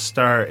title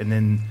start? And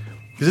then,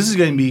 because this is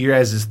going to be your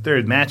guys'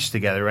 3rd match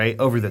together, right,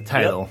 over the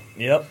title.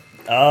 Yep.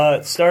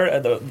 It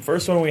started. The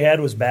first one we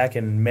had was back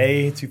in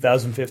May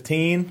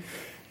 2015,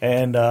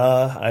 and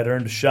I'd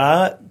earned a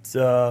shot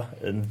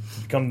and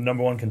become the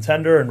 #1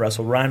 contender and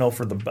wrestle Rhino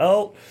for the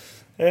belt,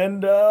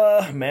 and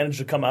managed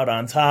to come out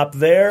on top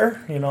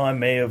there. You know, I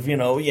may have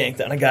yanked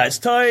on a guy's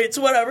tights,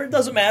 whatever. It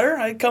doesn't matter.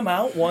 I come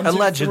out 1, 2, 3.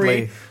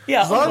 Allegedly.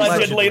 Yeah, Allegedly.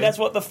 allegedly. That's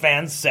what the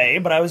fans say.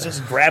 But I was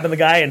just grabbing the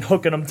guy and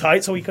hooking him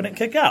tight so he couldn't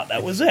kick out.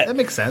 That was it. That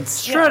makes sense.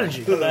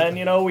 Strategy. And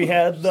then we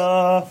had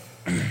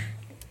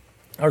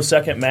our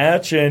 2nd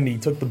match, and he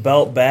took the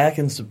belt back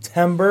in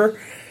September.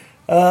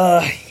 He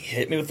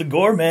hit me with the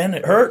gore, man.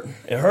 It hurt.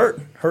 It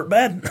hurt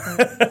bad.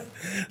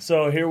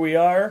 So here we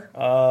are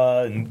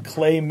in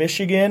Clay,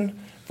 Michigan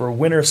for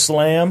Winter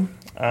Slam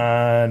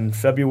on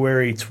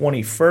February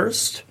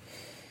 21st.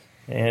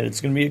 And it's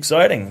going to be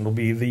exciting. It'll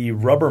be the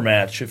rubber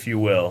match, if you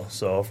will.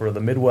 So for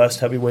the Midwest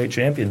Heavyweight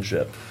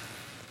Championship.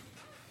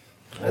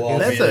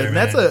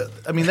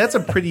 That's a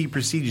pretty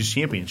prestigious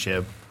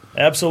championship,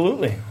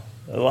 Absolutely.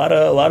 A lot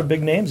of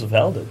big names have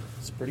held it.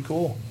 It's pretty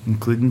cool.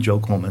 including Joe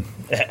Coleman.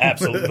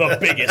 Absolutely. The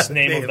biggest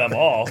name of them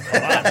all.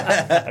 Come on.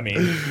 I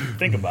mean,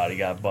 think about it. You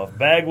got Buff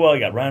Bagwell,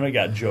 you got Rhino, you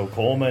got Joe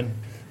Coleman.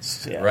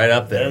 Yeah, Right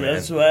up there,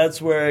 man.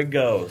 That's where it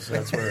goes.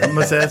 That's where. I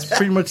must say, that's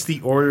pretty much the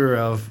order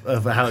of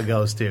how it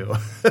goes, too.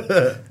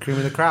 Cream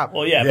of the crop.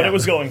 Well, yeah, but it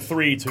was going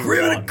 3, 2,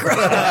 1.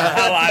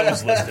 How I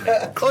was listing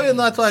it. Oh, yeah,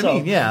 that's what I So,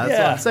 mean. Yeah, that's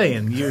yeah. what I'm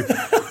saying. You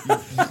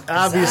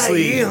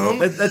obviously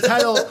the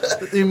title.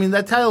 I mean,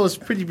 that title was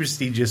pretty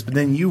prestigious, but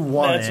then you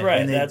won That's it. right.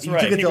 And That's you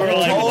right. took it to People a are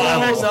like, whole wow,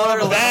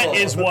 level. that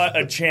is what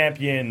a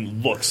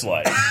champion looks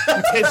like.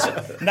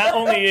 Not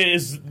only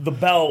is the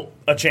belt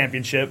a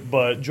championship,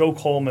 but Joe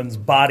Coleman's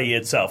body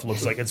itself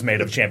looks like it's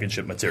made of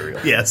championship material.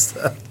 Yes.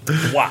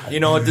 Wow. You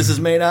know what this is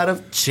made out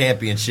of?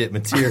 Championship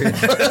material.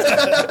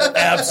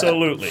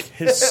 Absolutely.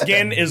 His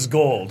skin is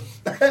gold.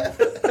 I'm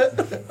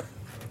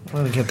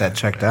going to get that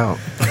checked out.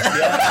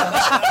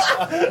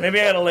 Maybe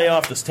I got to lay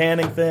off this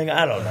tanning thing.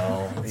 I don't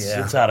know.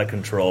 It's out of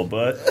control,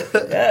 but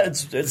yeah,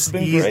 it's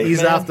been great.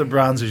 He's man. off the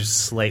bronzers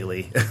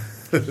slightly.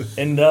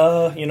 And,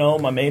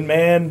 my main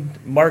man,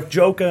 Mark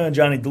Joka and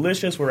Johnny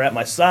Delicious, were at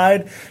my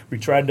side. We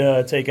tried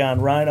to take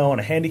on Rhino in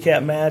a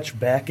handicap match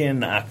back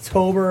in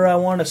October, I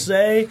want to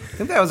say. I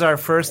think that was our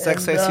first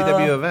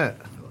XICW event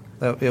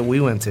that we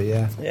went to,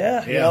 yeah.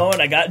 Yeah,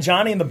 and I got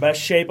Johnny in the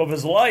best shape of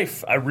his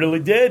life. I really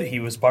did. He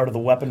was part of the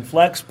Weapon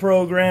Flex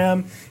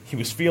program. He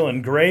was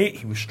feeling great.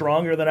 He was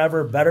stronger than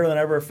ever, better than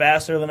ever,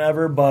 faster than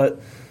ever,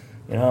 but...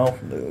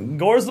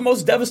 Gore's the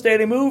most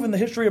devastating move in the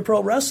history of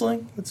pro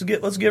wrestling. Let's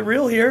get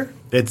real here.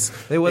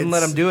 They wouldn't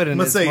let him do it in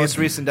his most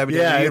recent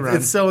WWE run.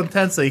 It's so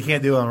intense that he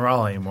can't do it on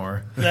Raw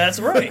anymore. That's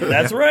right.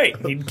 That's right.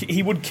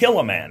 He would kill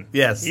a man.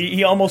 Yes.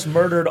 He almost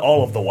murdered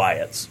all of the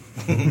Wyatts.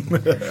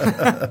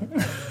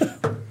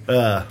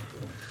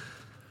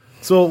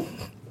 So,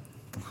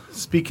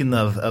 speaking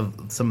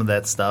of some of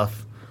that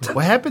stuff,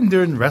 what happened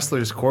during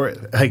Wrestler's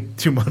Court like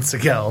 2 months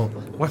ago?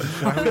 What do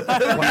you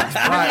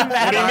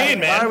mean,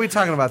 man? Why are we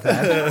talking about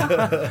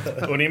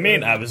that? What do you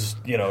mean? I was,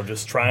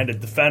 just trying to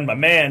defend my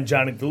man,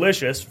 Johnny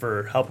Delicious,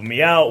 for helping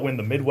me out win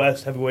the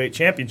Midwest Heavyweight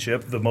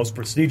Championship, the most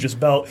prestigious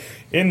belt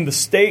in the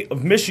state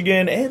of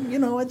Michigan, and,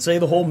 I'd say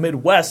the whole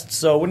Midwest.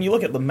 So when you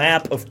look at the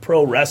map of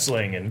pro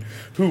wrestling and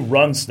who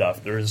runs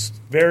stuff, there's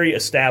very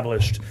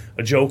established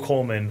a Joe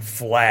Coleman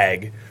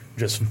flag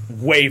just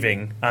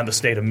waving on the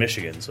state of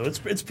Michigan. So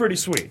it's pretty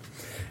sweet.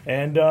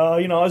 And, I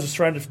was just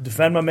trying to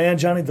defend my man,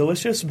 Johnny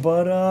Delicious,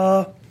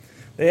 but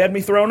they had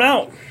me thrown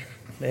out.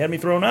 They had me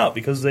thrown out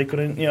because they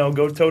couldn't,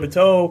 go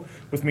toe-to-toe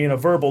with me in a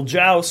verbal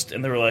joust.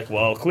 And they were like,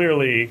 well,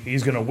 clearly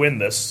he's going to win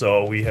this,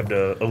 so we have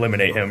to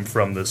eliminate him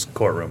from this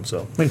courtroom.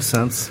 So Makes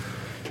sense.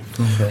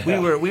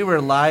 Okay. We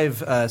were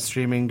live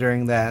streaming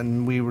during that,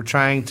 and we were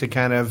trying to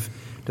kind of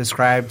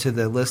describe to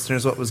the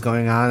listeners what was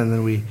going on, and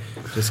then we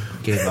just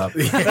gave up.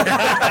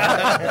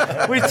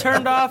 We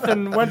turned off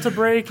and went to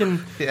break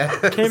and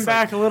came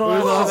back a little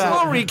after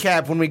that. We'll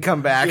recap when we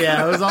come back.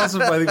 Yeah, it was also,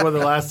 I think, one of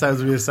the last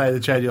times we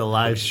decided to try to do a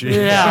live stream.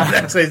 Yeah.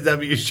 of the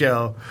XIW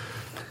show.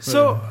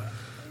 So,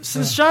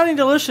 since Johnny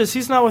Delicious,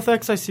 he's not with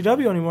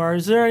XICW anymore,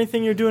 is there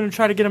anything you're doing to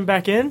try to get him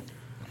back in?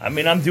 I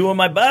mean, I'm doing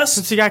my best.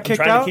 Since he got kicked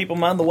I'm trying out? to keep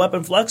him on the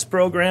Weapon Flex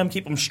program,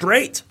 keep him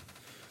straight.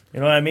 You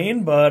know what I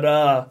mean?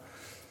 But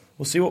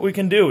we'll see what we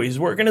can do. He's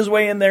working his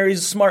way in there. He's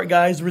a smart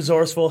guy. He's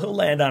resourceful. He'll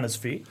land on his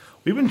feet.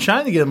 We've been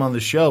trying to get him on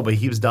the show, but he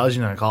keeps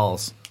dodging our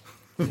calls.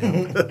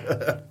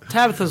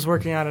 Tabitha's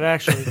working on it,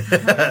 actually.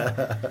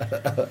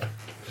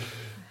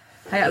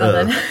 I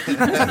got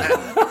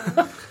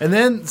nothing. And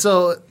then,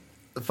 so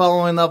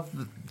following up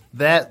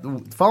that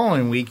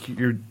following week,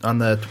 you're on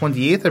the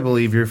 28th, I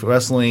believe, you're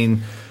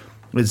wrestling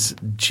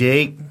with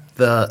Jake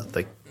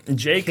the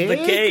Jake the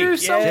Cake Cake, or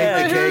something?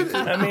 yeah. Jake the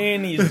Cake. I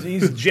mean,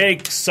 he's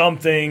Jake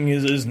something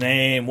is his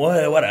name.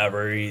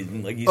 Whatever. He's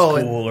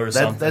cool or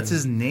something. That's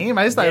his name?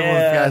 I just thought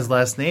everyone forgot his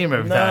last name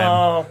every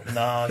time.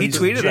 No. He he's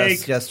tweeted Jake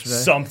us yesterday.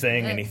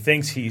 something, and he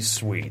thinks he's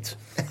sweet.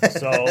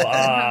 So,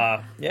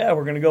 yeah,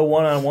 we're going to go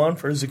one-on-one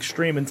for his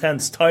Extreme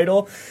Intense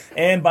title.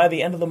 And by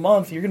the end of the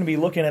month, you're going to be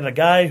looking at a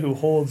guy who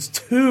holds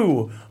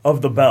 2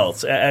 of the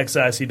belts at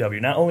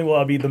XICW. Not only will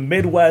I be the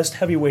Midwest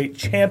Heavyweight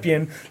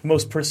Champion, the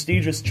most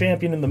prestigious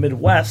champion in the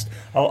Midwest,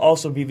 I'll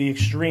also be the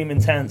Extreme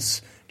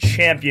Intense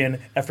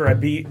Champion after I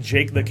beat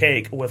Jake the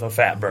Cake with a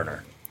fat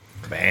burner.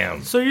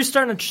 Bam. So you're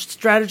starting to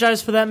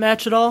strategize for that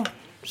match at all?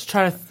 Just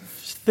try to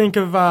think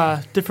of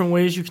different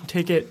ways you can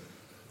take it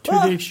to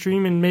the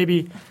extreme and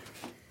maybe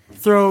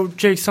throw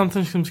Jake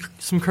something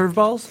some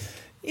curveballs?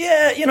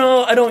 Yeah,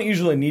 I don't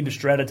usually need to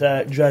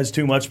strategize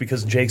too much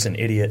because Jake's an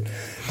idiot.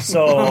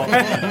 So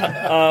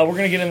we're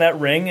going to get in that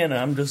ring, and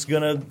I'm just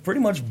going to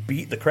pretty much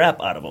beat the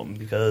crap out of him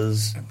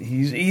because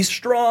he's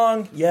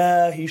strong.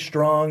 Yeah, he's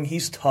strong.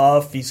 He's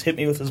tough. He's hit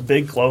me with his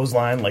big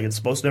clothesline like it's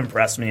supposed to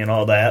impress me and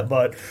all that,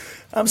 but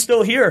I'm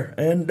still here,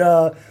 and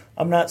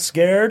I'm not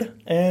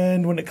scared,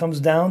 and when it comes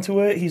down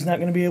to it, he's not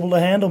going to be able to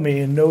handle me,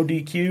 and no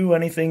DQ,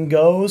 anything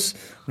goes.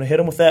 I'm going to hit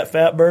him with that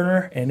fat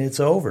burner, and it's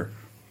over.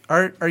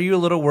 Are you a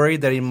little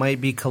worried that he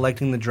might be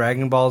collecting the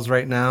Dragon Balls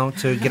right now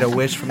to get a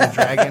wish from the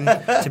dragon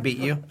to beat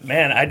you?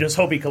 Man, I just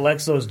hope he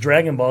collects those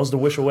Dragon Balls to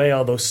wish away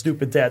all those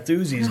stupid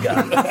tattoos he's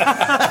got.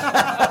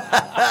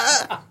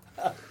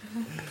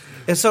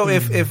 And so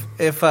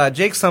if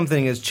Jake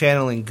something is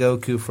channeling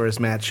Goku for his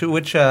match,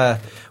 which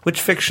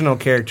fictional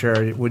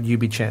character would you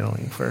be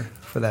channeling for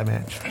that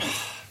match?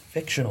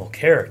 Fictional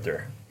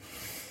character.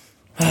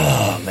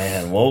 Oh,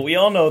 man. Well, we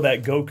all know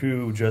that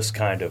Goku just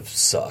kind of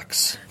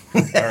sucks.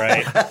 All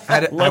right?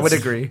 I would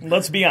agree.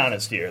 Let's be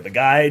honest here. The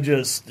guy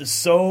just is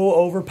so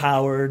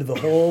overpowered. The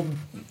whole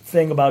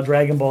thing about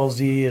Dragon Ball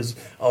Z is,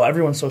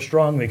 everyone's so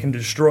strong they can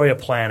destroy a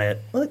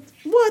planet.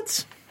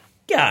 What?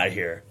 Get out of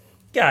here.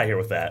 Get out of here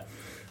with that.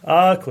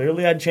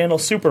 Clearly I'd channel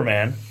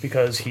Superman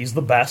because he's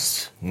the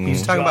best.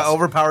 He's talking about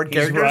overpowered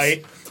characters?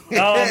 He's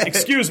right.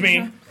 Excuse me.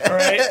 All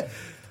right?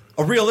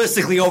 A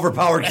realistically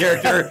overpowered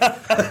character.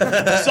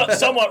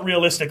 Somewhat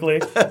realistically.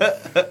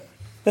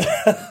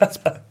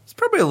 It's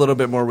probably a little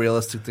bit more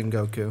realistic than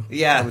Goku.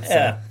 I would say.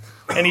 Yeah.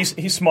 And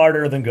he's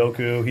smarter than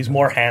Goku. He's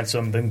more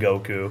handsome than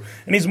Goku.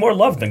 And he's more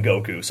loved than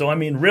Goku. So, I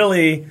mean,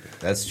 really,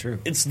 That's true.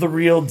 it's the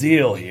real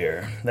deal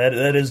here. That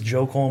is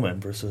Joe Coleman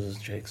versus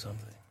Jake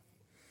something.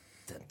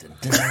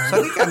 So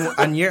I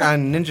think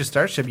on Ninja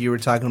Starship you were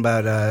talking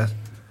about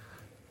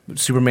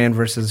Superman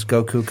versus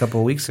Goku a couple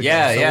of weeks ago.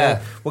 Yeah, so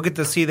yeah. We'll get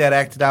to see that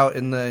acted out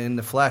in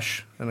the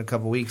flesh in a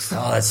couple of weeks.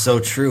 Oh, that's so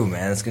true,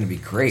 man. That's going to be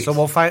great. So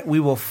we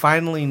will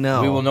finally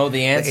know. We will know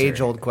the answer. The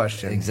age-old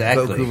question.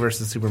 Exactly. Going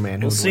versus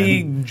Superman. We'll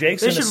see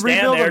Jake's They going to should stand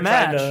rebuild there a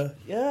trying match. to...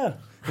 Yeah.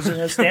 He's going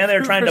to stand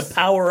there trying to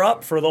power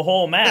up for the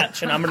whole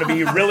match, and I'm going to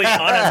be really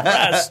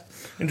unimpressed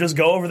and just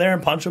go over there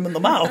and punch him in the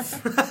mouth.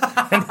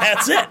 And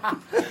that's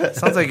it.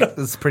 Sounds like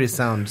it's a pretty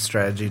sound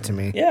strategy to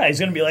me. Yeah, he's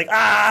going to be like,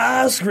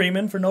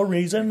 screaming for no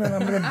reason, and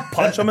I'm going to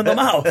punch him in the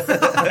mouth.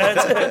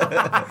 That's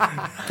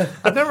it.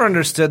 I've never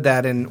understood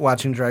that in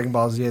watching Dragon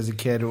Ball Z as a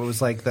kid. It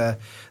was like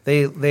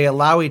they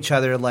allow each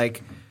other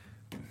like,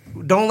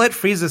 don't let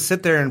Frieza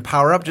sit there and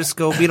power up. Just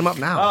go beat him up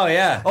now. Oh,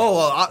 yeah. Oh,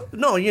 well,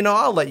 no,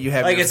 I'll let you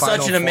have Like, your it's such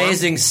final an form.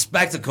 amazing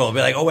spectacle.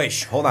 Be like, oh, wait,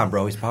 hold on,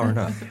 bro. He's powering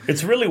up.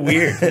 It's really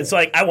weird. It's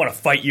like, I want to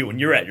fight you when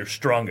you're at your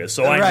strongest,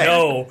 so I Right.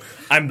 know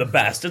I'm the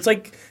best. It's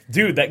like,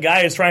 dude, that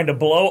guy is trying to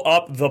blow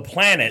up the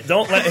planet.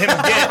 Don't let him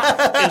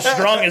get as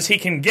strong as he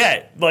can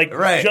get, like,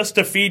 Right. just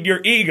to feed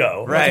your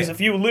ego. Right. Because if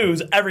you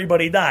lose,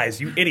 everybody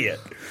dies, you idiot.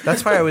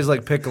 That's why I always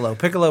like Piccolo.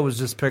 Piccolo was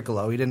just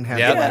Piccolo. He didn't have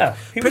Yeah. the, Yeah,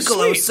 he was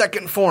Piccolo's sweet.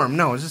 second form.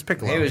 No, it was just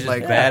Piccolo. He was just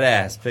like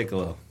badass,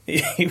 Piccolo.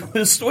 He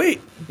was sweet.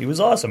 He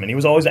was awesome, and he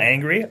was always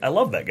angry. I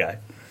love that guy.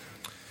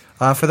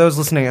 For those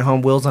listening at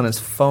home, Will's on his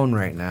phone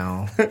right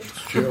now.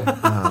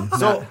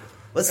 So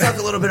let's talk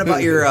a little bit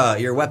about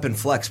your Weapon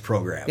Flex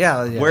program.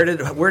 Yeah. Where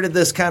did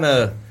this kind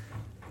of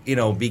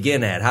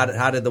begin at?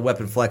 How did the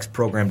Weapon Flex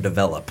program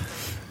develop?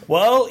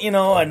 Well,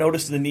 I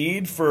noticed the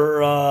need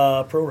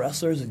for pro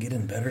wrestlers to get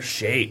in better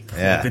shape.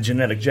 Yeah. Like the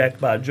genetic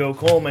jackpot Joe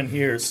Coleman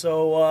here.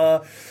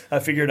 So I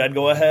figured I'd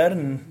go ahead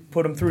and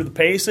put him through the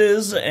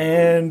paces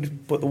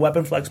and put the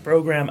Weapon Flex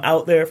program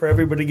out there for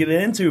everybody to get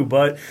into.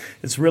 But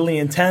it's really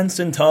intense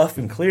and tough,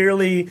 and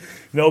clearly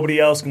nobody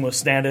else can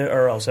withstand it,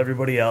 or else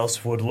everybody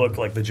else would look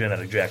like the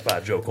genetic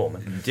jackpot Joe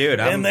Coleman. Dude,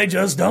 and they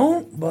just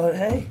don't, but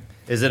hey.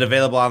 Is it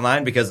available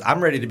online? Because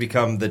I'm ready to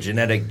become the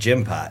genetic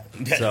gym pot.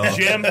 So.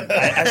 Jim,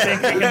 I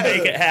think we can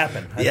make it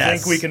happen. I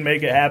think we can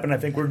make it happen. I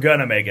think we're going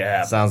to make it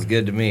happen. Sounds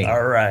good to me.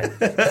 All right.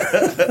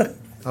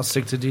 I'll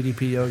stick to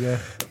DDP yoga.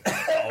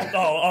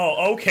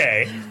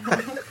 Okay.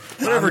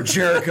 Whatever,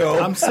 Jericho.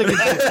 I'm sticking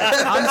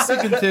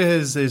to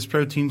his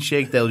protein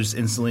shake that'll just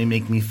instantly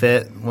make me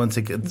fit once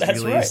it gets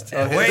released.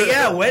 Right.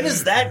 Wait, when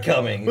is that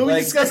coming? But we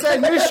discussed that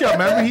in your show.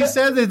 Remember, he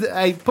said that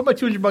I put my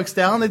 $200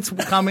 down. It's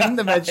coming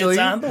eventually.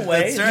 It's on the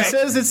way. That's right. He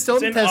says it's still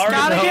It's testing.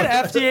 Gotta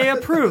get FDA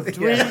approved.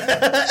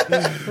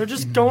 We're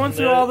just going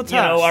through all the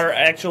tests.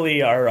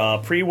 Our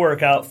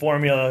pre-workout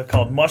formula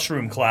called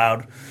Mushroom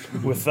Cloud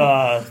with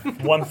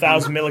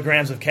 1,000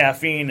 milligrams of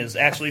caffeine is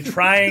actually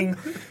trying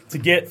to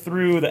get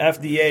through the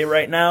FDA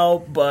right now,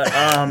 but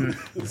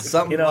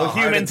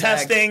human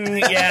testing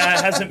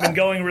hasn't been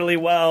going really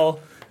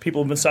well.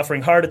 People have been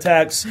suffering heart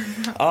attacks.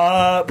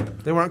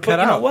 They weren't cut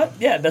out. You know what?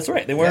 Yeah, that's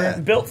right. They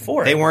weren't built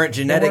for it. They weren't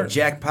genetic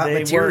jackpot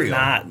material. They were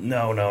not.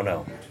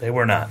 No. They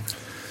were not.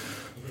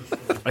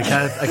 I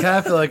kind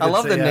of feel like I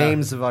love the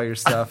names of all your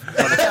stuff.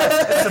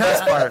 It's the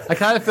best part. I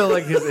kind of feel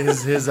like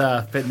his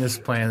fitness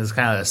plan is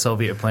kind of a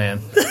Soviet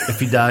plan. If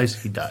he dies,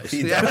 he dies.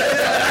 It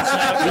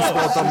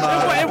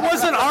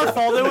wasn't our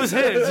fault. It was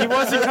his. He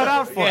wasn't cut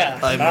out for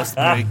it. I must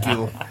break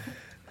you.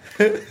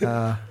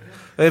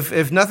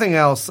 If nothing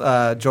else,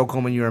 Joe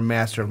Coleman, you're a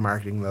master of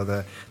marketing, though.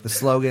 The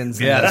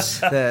slogans, and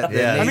the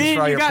names I mean,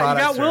 for all you your got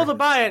products. Will to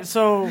buy it,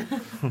 so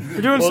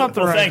you're doing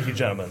something right. Thank you,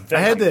 gentlemen. I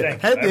had to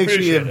actually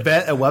appreciate it.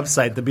 invent a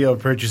website to be able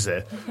to purchase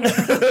it.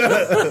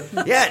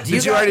 Yeah,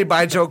 Did you already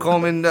buy Joe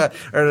Coleman or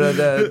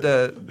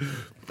the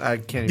I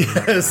can't even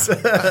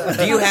remember.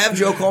 Do you have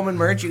Joe Coleman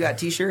merch? You got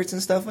T-shirts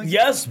and stuff like that?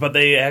 Yes, but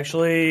they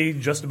actually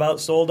just about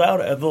sold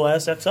out at the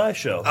last XI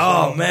show.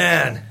 Oh,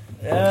 man.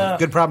 Yeah.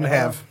 Good problem to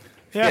have.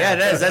 Yeah, it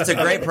is. That's a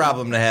great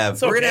problem to have.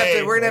 It's We're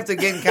okay. gonna have to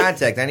get in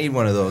contact. I need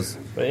one of those.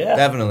 But yeah.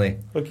 Definitely.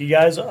 Hook you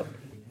guys up.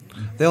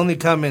 They only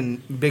come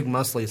in big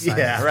muscly sizes.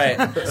 Yeah. Right.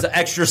 It's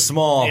extra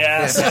small.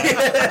 Yeah.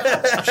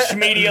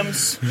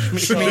 Mediums.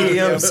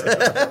 Mediums.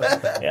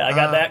 Yeah, I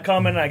got that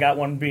coming. I got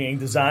one being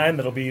designed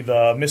that'll be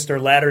the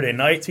Mr. Latter-day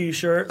Night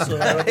T-shirt. So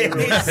that'll be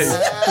really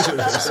cool.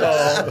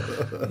 So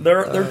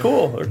they're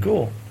cool. They're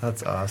cool.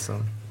 That's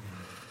awesome.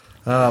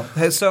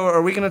 Hey, so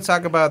are we going to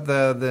talk about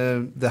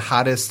the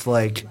hottest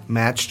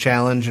match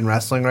challenge in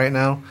wrestling right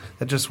now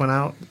that just went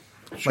out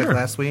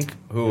last week?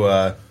 Who?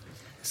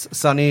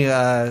 Sonny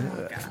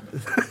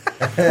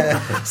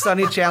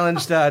Sonny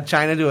challenged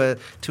China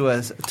to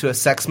a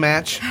sex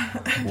match.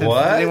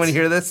 What? Did anyone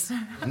hear this?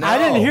 No. I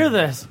didn't hear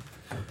this.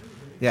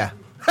 Yeah.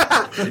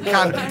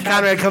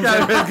 Conrad comes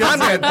in.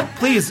 Conrad,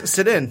 please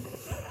sit in.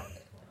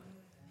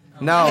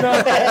 No,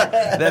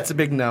 that's a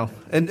big no.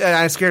 And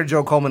I scared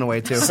Joe Coleman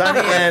away too. Sonny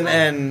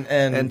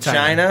and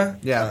China.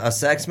 Yeah. A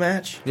sex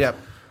match. Yep.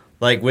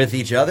 Like with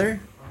each other.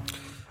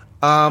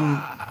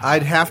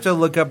 I'd have to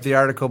look up the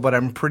article, but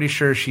I'm pretty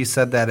sure she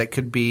said that it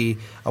could be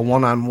a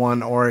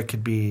one-on-one or it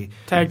could be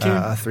Tag team?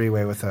 a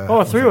three-way with a Oh,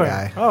 a three-way.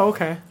 guy. Oh,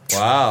 okay.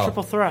 Wow.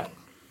 Triple threat.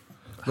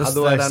 List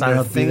do I that sign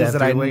under up to be things that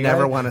that I three-way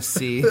never guy? want to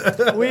see.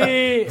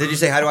 Did you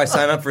say how do I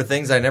sign up for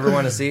things I never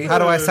want to see? How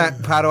do I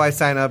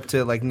sign up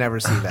to never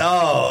see that?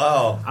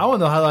 Oh. I want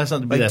to know how I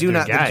something to be that do third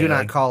not guy. do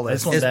not call I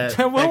this. just want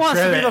that Will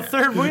wants to be credit. the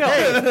third wheel.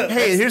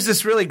 Hey, here's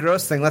this really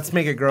gross thing. Let's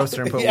make it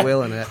grosser and put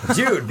Will in it.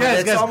 Dude,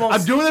 Guys, it's almost.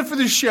 I'm doing it for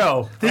the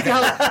show. Think how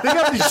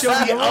the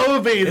show be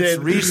elevated.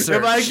 It's research.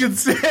 If I could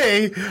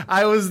say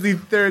I was the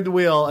third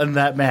wheel in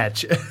that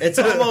match. It's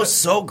almost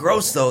so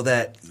gross though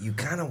that you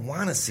kind of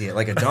want to see it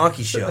like a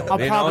donkey show. I'll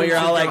probably you're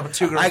all see like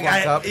Two Girls, One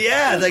Cup.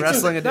 Yeah, like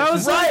Wrestling edition. That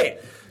was right.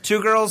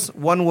 2 girls,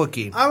 1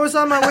 Wookiee. I was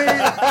on my way.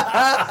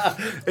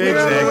 We were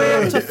on the way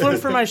up to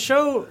Flint for my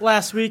show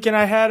last week, and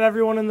I had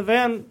everyone in the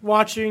van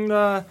watching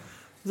the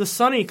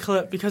Sunny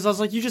clip because I was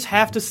like, you just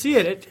have to see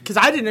it because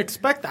I didn't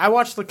expect that. I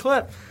watched the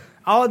clip.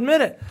 I'll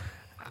admit it.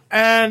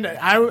 And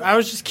I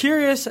was just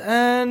curious,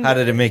 and How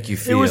did it make you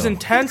feel? it was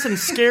intense and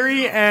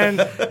scary,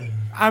 and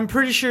I'm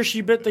pretty sure she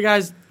bit the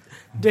guy's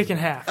dick in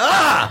half.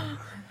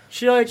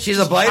 She's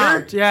a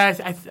biter? chomped.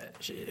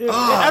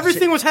 Yeah,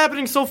 everything was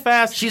happening so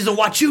fast. She's a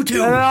watch you And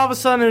then all of a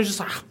sudden, it was just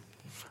like,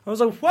 I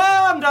was like,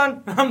 well, I'm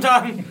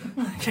done.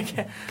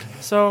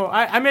 So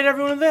I made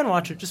everyone in the van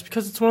watch it just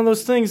because it's one of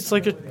those things. It's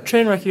like a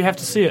train wreck. You have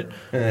to see it.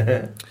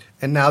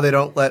 And now they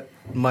don't let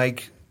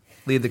Mike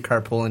lead the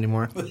carpool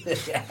anymore.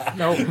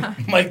 No.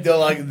 Mike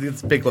Dillon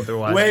gets pick what they're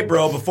watching. Wait,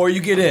 bro, before you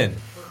get in,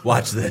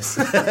 watch this.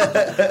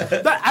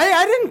 But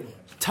I didn't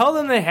tell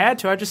them they had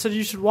to. I just said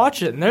you should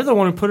watch it. And they're the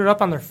one who put it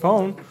up on their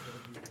phone.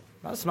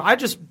 I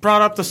just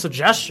brought up the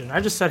suggestion.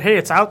 I just said, hey,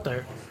 it's out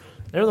there.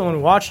 They're the one who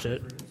watched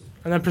it.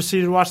 and then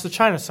proceeded to watch the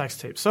China sex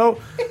tape. So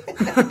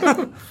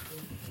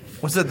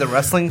Was it the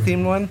wrestling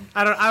themed one?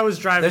 I was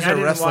driving. There's I a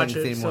didn't wrestling watch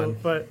it, theme so, one.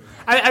 but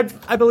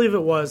I believe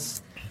it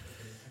was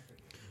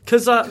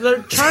because they're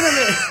trying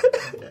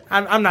to.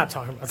 I'm not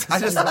talking about this. I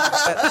just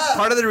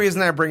part of the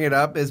reason I bring it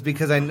up is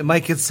because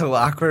Mike gets so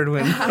awkward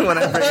when I bring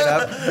it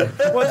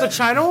up. What, the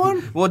China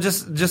one? Well,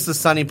 just the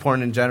sunny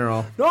porn in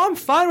general. No, I'm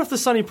fine with the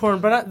sunny porn,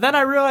 but then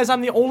I realized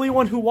I'm the only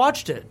one who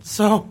watched it.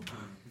 So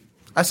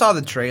I saw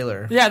the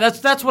trailer. yeah,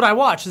 that's what I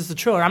watched. Is the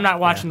trailer. I'm not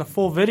watching the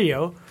full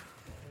video.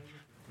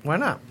 Why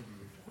not?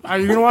 Are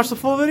you gonna watch the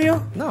full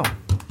video? No.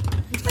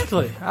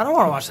 Exactly. I don't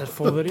want to watch that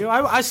full video.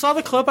 I saw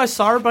the clip. I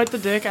saw her bite the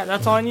dick.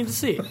 That's all I need to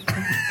see.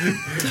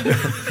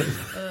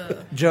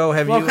 Joe,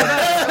 have you? Welcome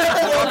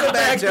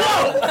back, Joe.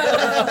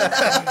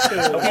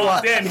 I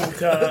walked in.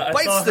 I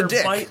Bites saw the her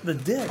dick. bite the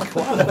dick.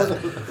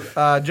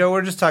 Joe,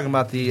 we're just talking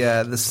about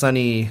the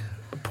sunny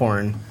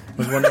porn. I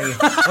was wondering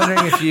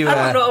if you.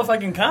 I don't know if I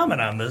can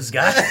comment on this,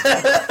 guy.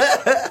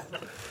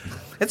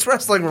 It's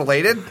wrestling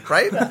related,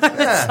 right?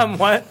 Yeah.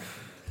 Somewhat.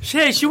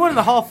 She won in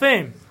the Hall of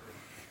Fame.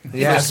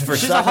 Yes. For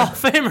She's a Hall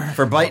of Famer.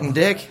 For biting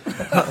dick? She'll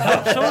Number get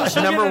a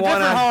one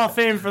different on- Hall of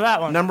Fame for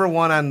that one. Number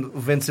one on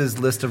Vince's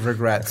list of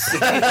regrets.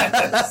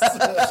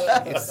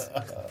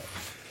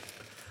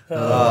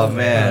 Oh,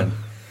 man.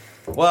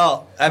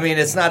 Well, I mean,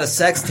 it's not a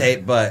sex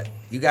tape, but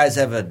you guys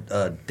have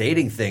a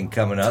dating thing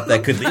coming up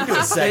that could lead to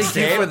a sex Thank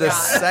you tape. for the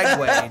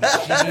segue.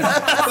 Jeez.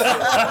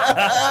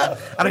 I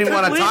don't even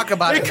want to talk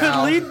about it It could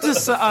now. lead to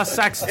a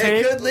sex It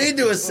tape. could lead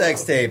to a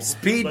sex tape.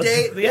 Speed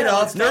date, you know.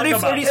 let's talk Nerdy about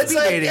flirty it. speed It's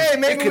like, dating. hey,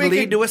 maybe it could we lead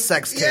could- to a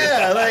sex tape.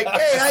 Yeah, like,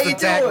 hey, how you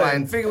the tagline.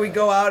 doing? Figure we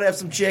go out, have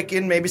some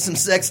chicken, maybe some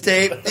sex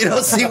tape,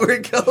 see where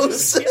it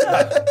goes.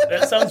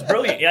 That sounds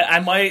brilliant. Yeah, I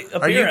might appear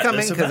Are you at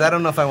coming? this Because event. I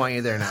don't know if I want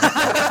you there now.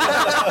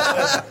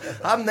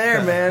 I'm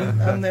there,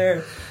 man. I'm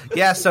there.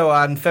 Yeah, so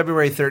on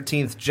February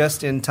 13th,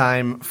 just in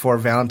time for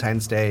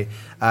Valentine's Day,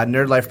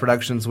 Nerd Life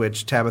Productions,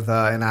 which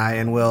Tabitha and I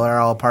and Will are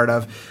all part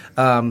of,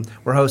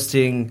 we're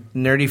hosting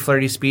Nerdy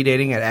Flirty Speed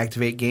Dating at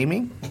Activate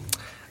Gaming.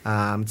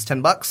 It's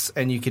 $10,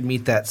 and you can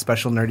meet that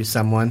special nerdy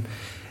someone.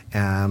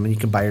 And you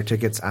can buy your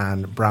tickets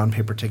on Brown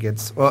Paper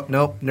Tickets. Well,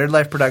 no,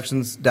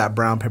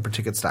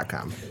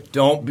 nerdlifeproductions.brownpapertickets.com.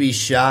 Don't be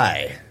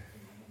shy.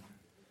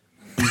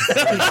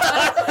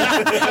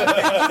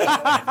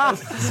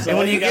 And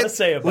when you gotta get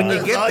say about when you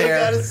it. get All you there,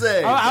 gotta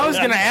say. I was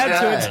going to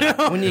add to it,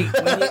 too.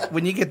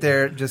 when you get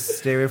there, just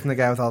stay away from the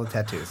guy with all the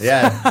tattoos.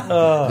 Yeah.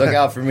 Look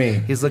out for me.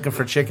 He's looking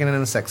for chicken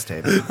and a sex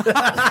tape.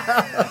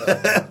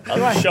 I'll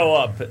just show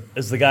up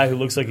as the guy who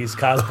looks like he's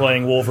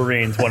cosplaying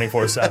Wolverine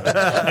 24/7,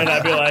 and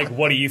I'd be like,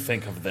 "What do you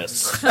think of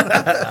this?"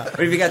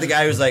 Or if you got the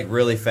guy who's like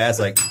really fast,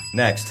 like,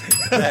 next.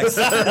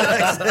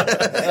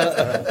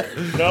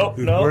 Nope.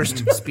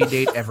 Worst speed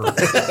date ever.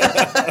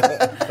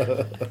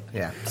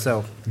 Yeah.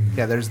 So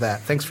yeah, there's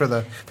that. Thanks for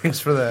the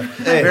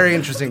very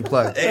interesting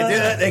plug.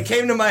 Hey, dude, it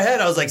came to my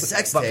head. I was like,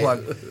 sex Butt tape.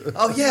 plug.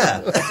 Oh,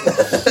 yeah.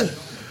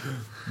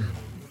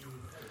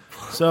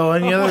 So,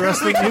 any other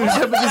wrestling news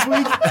happened this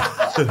week?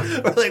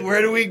 We're like,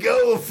 where do we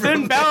go from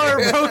Finn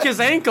Balor broke his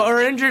ankle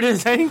or injured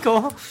his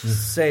ankle.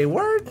 Say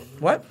word.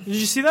 What? Did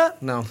you see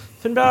that? No.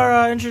 Finn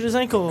Balor injured his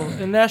ankle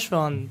in Nashville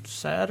on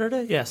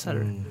Saturday? Yeah,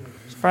 Saturday.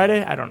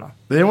 Friday? I don't know.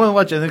 Did anyone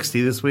watch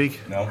NXT this week?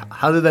 No.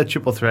 How did that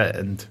triple threat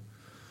end?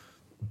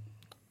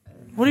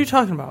 What are you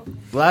talking about?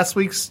 Last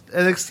week's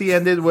NXT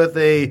ended with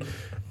a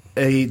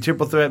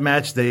triple threat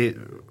match.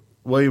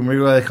 William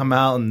Regal had to come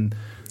out and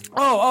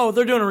Oh,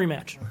 they're doing a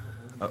rematch.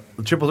 a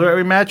triple threat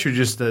rematch, or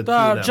just the two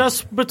of them?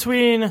 Just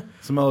between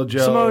Samoa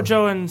Joe. Samoa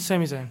Joe and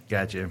Sami Zayn.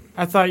 Gotcha.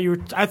 I thought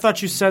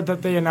you said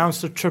that they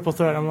announced a triple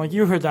threat. I'm like,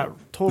 you heard that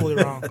totally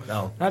wrong.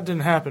 No. That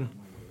didn't happen.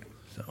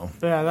 So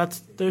Yeah,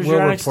 there's your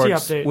NXT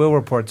update. Will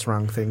reports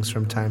wrong things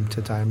from time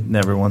to time.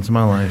 never once in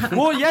my life.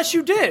 Well, yes,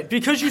 you did,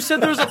 because you said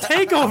there was a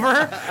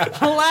takeover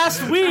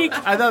last week,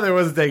 I thought there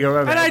was a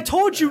takeover. and I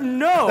told you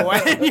no,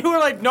 and you were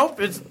like, nope,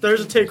 there's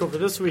a takeover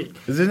this week.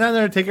 Is there not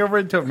another takeover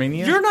until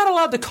Mania? You're not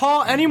allowed to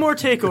call any more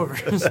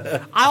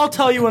takeovers. I'll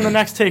tell you when the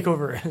next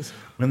takeover is.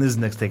 When is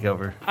the next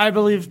takeover? I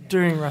believe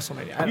during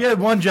WrestleMania. You had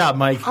one job,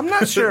 Mike. I'm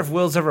not sure if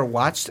Will's ever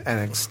watched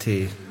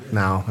NXT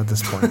now at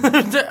this point.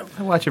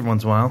 I watch it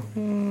once in a while.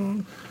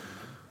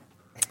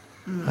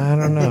 I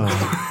don't know.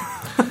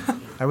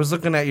 I was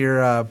looking at your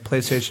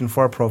PlayStation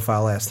 4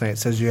 profile last night. It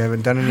says you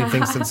haven't done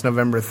anything since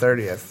November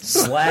 30th.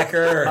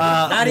 Slacker?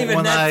 Not even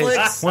when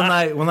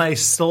Netflix? when I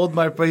sold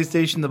my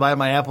PlayStation to buy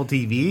my Apple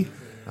TV.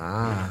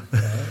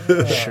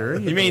 Sure.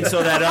 You mean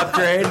so that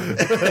upgrade?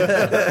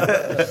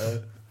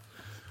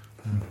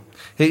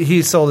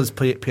 He sold his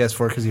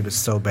PS4 because he was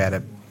so bad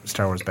at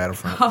Star Wars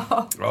Battlefront.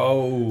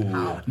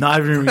 Oh. No, I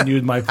haven't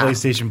renewed my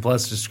PlayStation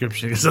Plus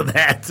subscription because of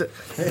that.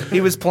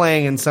 He was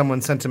playing and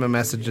someone sent him a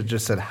message that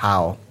just said,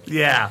 how?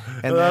 Yeah.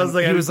 And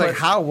then he was like,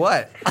 how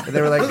what? And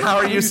they were like, how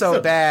are you so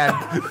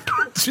bad?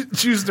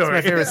 True story.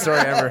 My favorite story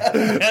ever.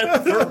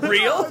 For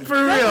real? For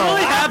real.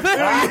 Really happened?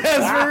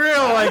 Yes, for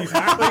real.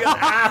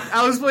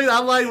 I was playing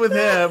online with him,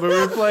 and we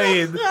were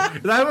playing.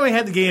 And I only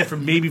had the game for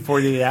maybe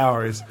 48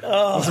 hours.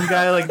 And some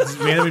guy just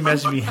randomly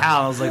messaged me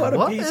how. I was like,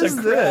 what is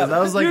this? I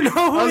was like,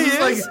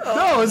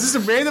 no, it's just a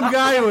random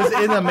guy who was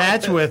in a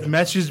match with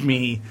messaged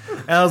me,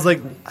 and I was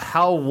like,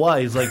 how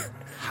what? He's like,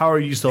 how are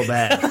you so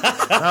bad? And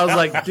I was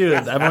like, dude,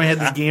 I've only had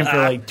this game for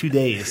like 2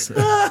 days.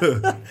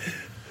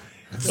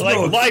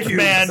 Like life,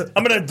 man.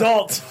 I'm an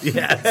adult.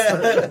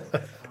 Yes.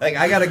 Like,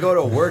 I got to go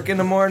to work in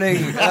the morning.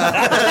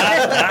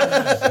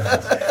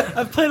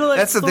 I've played it like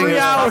That's the thing. 3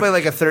 It's hours. probably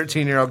like a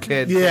 13-year-old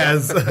kid.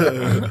 Yes.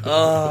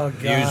 Oh,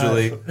 God.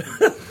 Usually.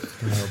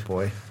 Oh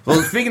boy.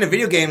 Well, speaking of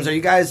video games,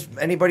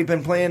 anybody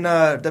been playing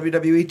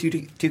WWE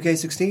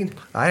 2K16?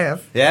 I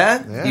have.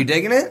 Yeah? Yeah. You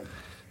digging it?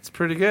 It's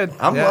pretty good.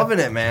 I'm Yeah. loving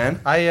it, man.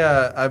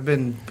 I've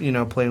been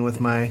playing with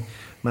my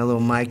little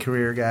My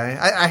Career guy.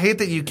 I hate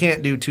that you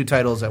can't do 2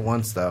 titles at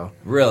once though.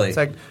 Really? It's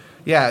like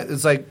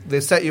it's like they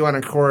set you on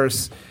a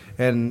course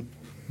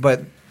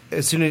but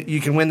as soon as you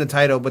can win the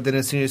title, but then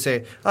as soon as you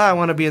say, "Oh, I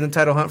want to be in the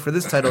title hunt for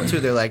this title too,"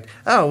 they're like,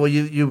 "Oh, well,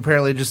 you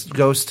apparently just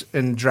ghost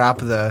and drop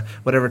the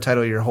whatever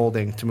title you're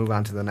holding to move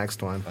on to the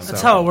next one."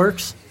 That's how it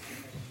works.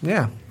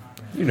 Yeah.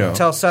 You know.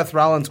 Tell Seth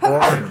Rollins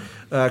or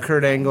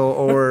Kurt Angle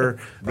or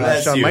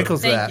Bless Shawn you.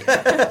 Michaels Thank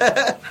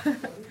that.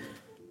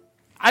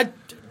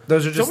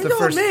 Those are just Don't the be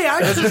first. yelling at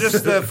me. Those are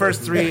just the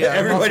first 3.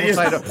 Everybody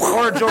multiple title.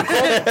 Or Joel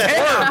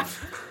Coleman.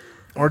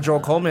 Or Joel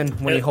Coleman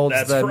when he holds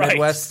That's the right.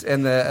 Midwest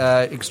and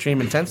the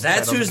Extreme Intensity.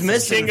 That's titles. who's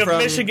missing King of from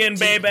Michigan,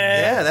 baby.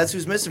 Yeah, that's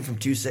who's missing from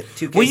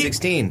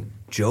 2K16.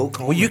 Joe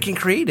Coleman. Well, you can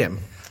create him.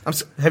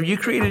 Have you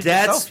created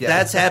yourself yet?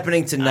 That's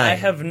happening tonight. I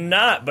have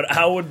not, but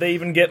how would they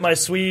even get my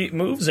sweet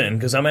moves in?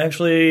 Because I'm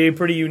actually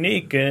pretty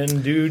unique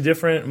and do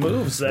different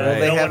moves that Well,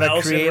 they no have one a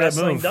else in creative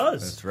wrestling move.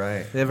 does. That's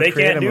right. They have a They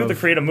creative can't do move. the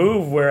creative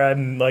move where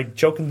I'm like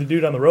choking the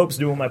dude on the ropes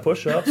doing my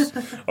push-ups,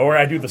 or where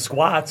I do the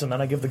squats and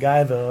then I give the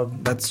guy the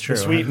That's true.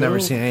 the sweet I've never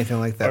move. seen anything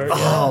like that. Or,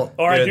 before.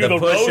 or I dude, do the the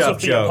rose push-up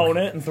with the joke.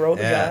 opponent and throw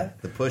the Yeah, guy.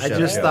 the push I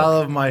just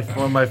thought of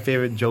one of my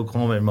favorite Joe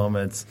Coleman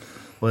moments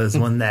was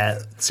when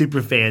that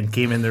super fan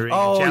came in the ring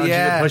Oh, and challenged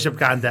yeah. you to push-up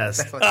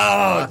contest. Oh,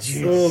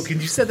 jeez. Oh, can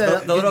you set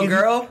that? The little can you-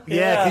 girl?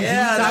 Yeah, can you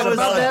Yeah, talk that was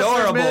about that for a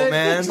adorable, minute?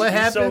 man. What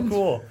She's so happened?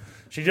 cool.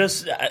 She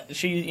just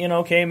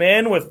came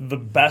in with the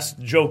best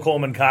Joe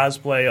Coleman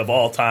cosplay of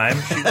all time.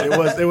 She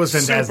It was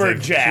fantastic. super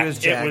jacked. She was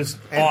jacked. It was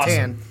And awesome.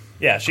 tan.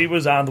 Yeah, she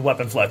was on the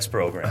Weapon Flex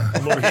program.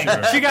 Lord,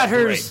 She got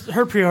Great.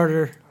 her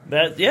pre-order.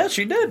 Yeah,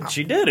 she did.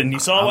 She did, and you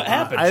saw what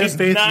happened. I She's have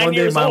faith 9 one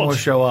day years mom old. will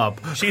show up.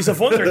 She's a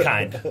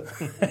wunderkind.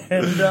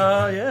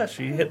 And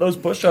she hit those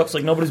push-ups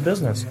like nobody's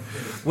business.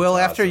 Well,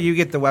 after you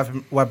get the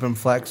weapon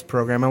Flex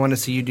program, I want to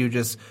see you do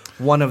just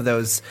one of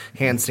those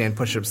handstand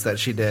push-ups that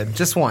she did.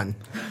 Just one.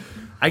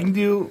 I can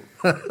do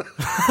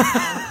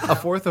a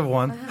fourth of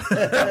one.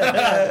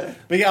 But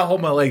you gotta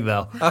hold my leg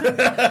though.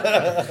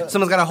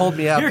 Someone's got to hold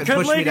me up Your and good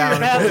push leg me or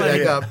down your and pull me bad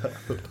leg? back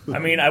up. I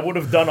mean, I would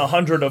have done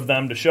 100 of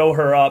them to show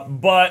her up,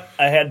 but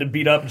I had to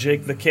beat up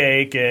Jake the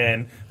Cake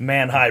and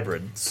Man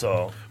Hybrid.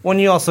 So When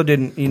you also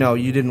didn't, you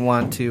didn't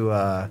want to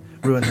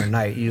ruin her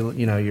night. You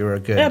were a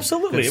good.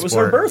 absolutely, good it was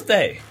sport. her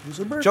birthday. It was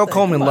her birthday. Joe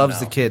Coleman Come on loves now.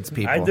 the kids.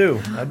 People. I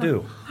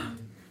do.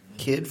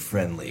 Kid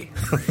friendly.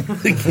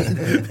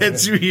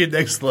 That's your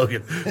next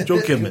slogan. Joe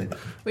Kimman.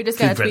 We just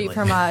got a Friendly. tweet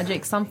from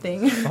Jake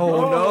something.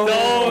 Oh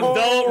no!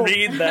 Don't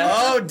read that.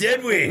 Oh,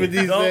 did we?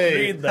 Don't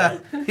read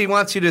that. He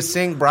wants you to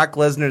sing Brock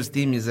Lesnar's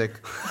theme music.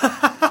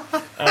 I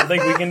don't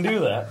think we can do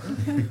that.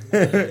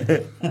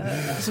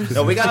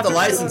 No, we got the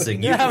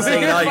licensing. You can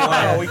sing it all you No,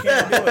 want. we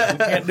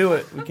can't do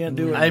it. We can't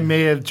do it. I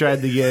may have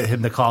tried to get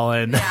him to call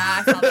in. Yeah,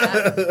 I saw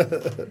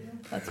that.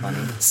 That's funny.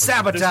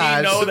 Sabotage. Does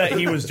he know that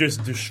he was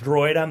just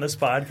destroyed on this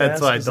podcast?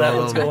 That's what I Is that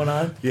told what's him. going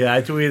on? Yeah,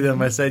 I tweeted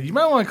him. I said, you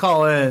might want to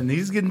call in.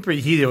 He's getting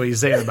pretty heated what he's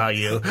saying about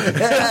you.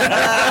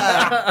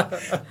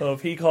 So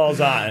if he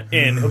calls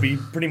in, he'll be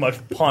pretty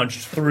much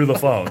punched through the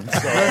phone.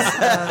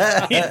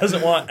 So he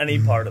doesn't want any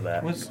part of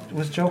that. Was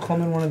Joe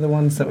Coleman one of the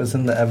ones that was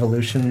in the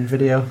Evolution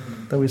video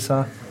that we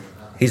saw?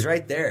 He's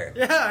right there.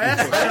 You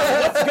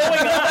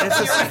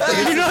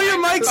know your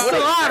mic's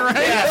still on, right?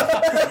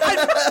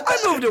 I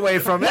moved away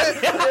from it.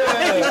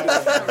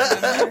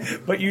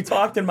 But you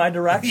talked in my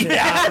direction.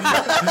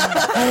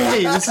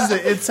 Hey, this is an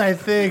inside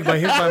thing, but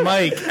here's my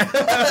mic.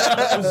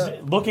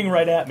 Looking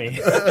right at me.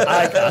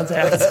 Eye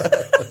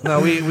contact. No,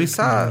 we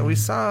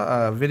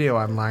saw a video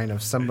online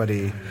of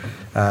somebody,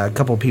 a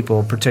couple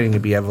people pretending to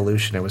be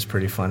Evolution. It was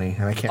pretty funny,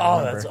 and I can't Oh,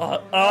 remember.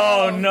 that's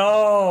oh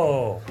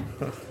no.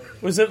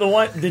 Was it the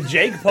one? Did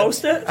Jake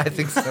post it? I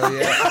think so.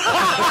 Yeah.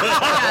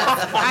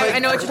 I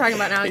know what you're talking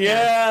about now.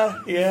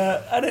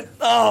 Yeah. I didn't.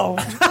 Oh,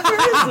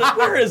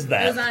 where is It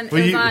was that? on,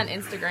 Will you- on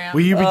Instagram. Were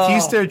you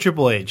Batista or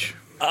Triple H?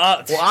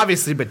 Well,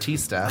 obviously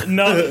Batista.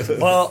 No,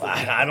 well,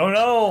 I don't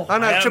know. I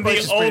know, I am Triple H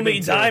is the pretty only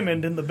big, too.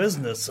 diamond in the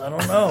business. I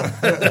don't know.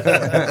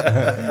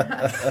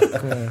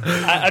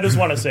 I just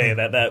want to say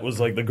that was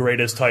like the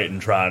greatest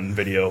Titantron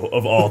video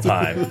of all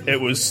time. It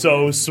was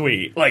so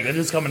sweet. Like, they're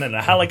just coming in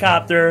a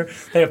helicopter.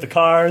 They have the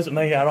cars, and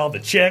they got all the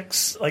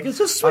chicks. Like, it's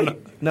just sweet.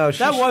 No,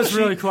 That was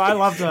really cool. I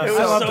loved that. It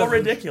was so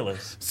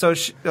ridiculous. So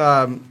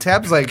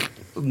Tab's like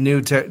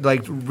new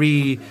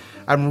to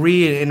I'm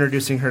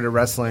reintroducing her to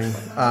wrestling,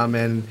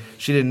 and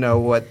she didn't know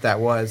what that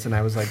was, and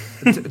I was like,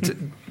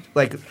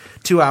 like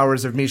 2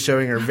 hours of me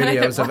showing her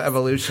videos of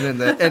Evolution and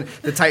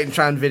the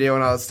Titantron video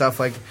and all that stuff,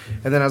 like,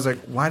 and then I was like,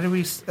 why did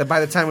we? By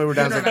the time we were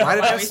done, I was like, why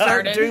did I we start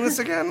started. doing this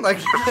again? Like,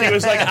 She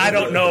was like, I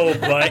don't know,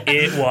 but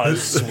it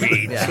was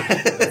sweet.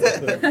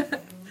 and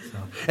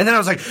then I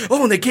was like,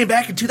 oh, and they came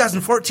back in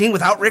 2014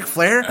 without Ric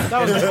Flair.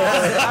 That was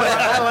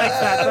I like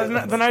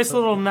that. The nice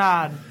little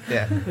nod.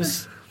 Yeah, It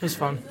was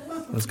fun.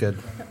 that's good.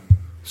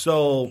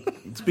 So,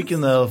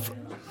 speaking of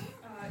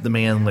the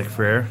man Ric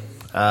Flair,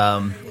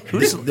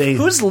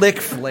 Who's Lick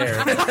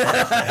Flair? Ric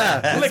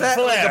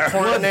Flair.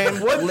 Porn name?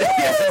 Ooh,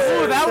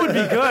 that would be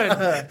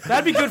good.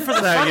 That'd be good for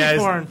the Sorry, funny guys.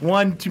 porn.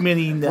 One too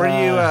many.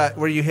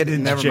 Were you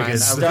hitting? Never mind.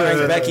 chickens.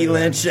 Starring Becky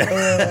Lynch.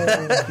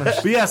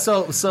 But yeah,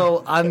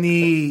 so on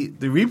the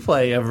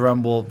replay of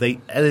Rumble, they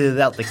edited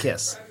out the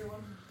kiss.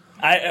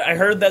 I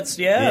heard they're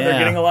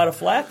getting a lot of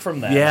flack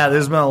from that. Yeah,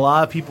 there's been a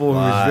lot of people who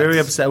are very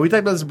upset. We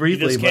talked about this You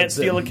briefly. just can't but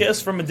steal a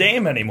kiss from a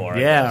dame anymore. I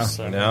Yeah. guess.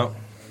 So. No.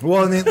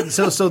 Well, and then,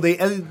 so they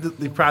edit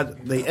the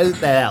project. They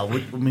edit that out.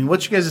 I mean,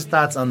 what's your guys'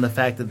 thoughts on the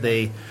fact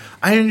that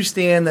I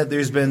understand that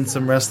there's been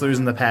some wrestlers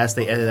in the past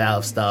they edit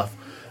out stuff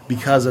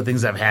because of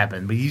things that have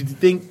happened, but you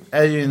think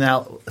editing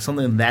out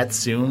something that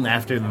soon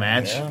after the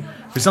match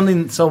for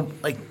something so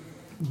like,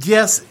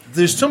 yes,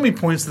 there's so many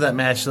points to that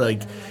match.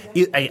 Like,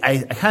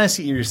 I kind of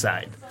see your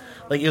side.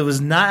 Like, it was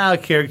not out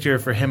of character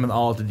for him at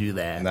all to do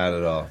that. Not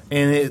at all.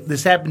 And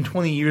this happened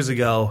 20 years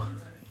ago.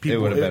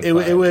 People, would've been it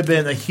fine. would have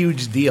been a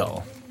huge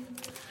deal.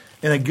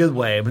 In a good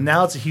way. But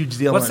now it's a huge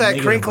deal. What's in a that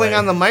negative crinkling way.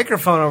 on the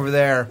microphone over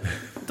there?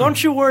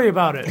 Don't you worry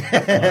about it.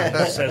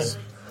 It says,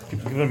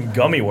 give them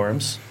gummy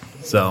worms.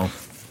 So,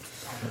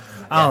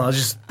 I don't know.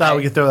 Just thought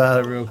we could throw that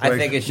out real quick. I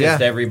think it's just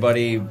Yeah.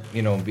 everybody,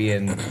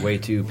 being way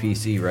too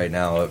PC right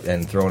now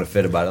and throwing a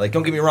fit about it. Like,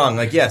 don't get me wrong.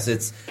 Like, yes,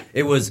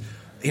 it was,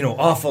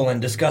 awful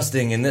and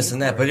disgusting and this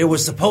and that, but it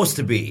was supposed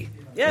to be.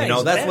 Yeah,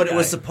 he's a that's bad what it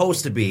was guy.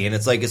 supposed to be. And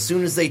it's like, as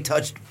soon as they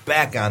touched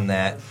back on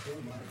that,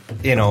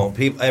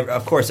 people,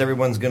 of course,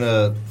 everyone's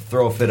gonna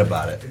throw a fit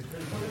about it.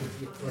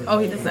 Oh,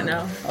 he doesn't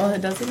know. Oh,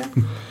 does he know?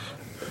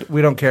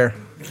 We don't care.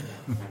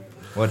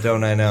 What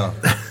don't I know?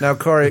 Now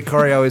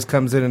Corey always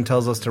comes in and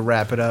tells us to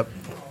wrap it up.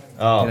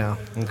 Oh,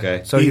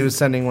 okay. So he was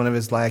sending one of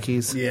his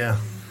lackeys. Yeah.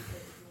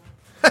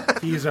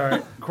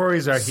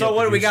 Corey's our So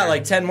what do we got?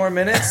 Like 10 more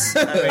minutes?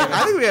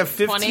 I think we have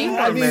 15 20? more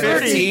I mean,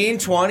 minutes. 15,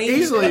 20?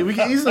 Easily. We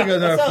can easily go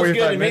another Sounds good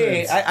 45 to me.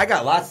 minutes. I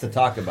got lots to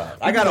talk about.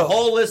 I got a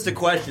whole list of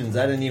questions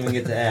I didn't even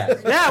get to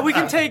ask. Yeah, we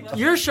can take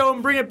your show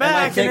and bring it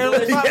back. Take and a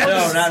list?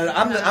 it'll- No,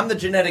 I'm the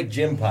genetic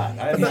gym pot.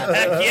 I'm not.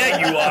 Heck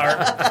yeah, you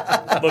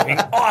are. Looking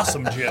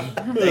awesome, Jim.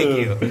 Thank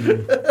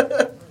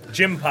you.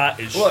 Jim Pot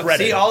is Look,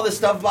 shredded. see all this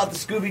stuff about the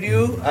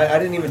Scooby-Doo? I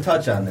didn't even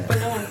touch on that.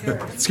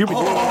 Scooby-Doo.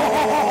 Wait.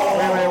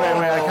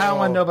 I kind of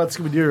want to know about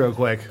Scooby-Doo real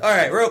quick. All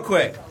right, real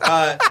quick.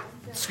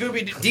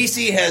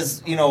 DC has,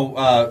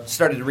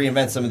 started to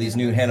reinvent some of these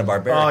new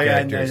Hanna-Barbera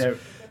characters. I know.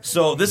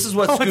 So this is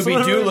what Oh, it's Scooby-Doo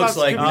literally looks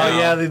about like Scooby-Doo. now. Oh,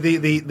 yeah,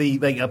 the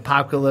like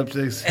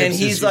apocalyptic And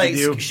he's like,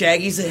 Scooby-Doo.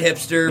 Shaggy's a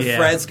hipster. Yeah.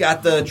 Fred's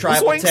got the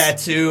tribal Zoinks.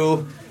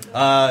 tattoo.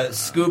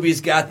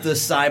 Scooby's got the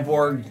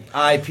cyborg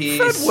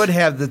eyepiece. Fred would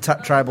have the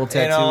tribal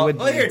tattoo. wouldn't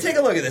Well, he? here, take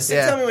a look at this.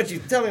 Yeah. Tell me what you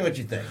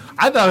think.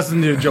 I thought it was the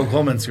new Joe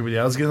Coleman Scooby-Doo.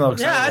 I was getting a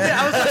little Yeah,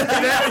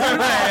 excited.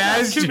 I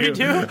was like,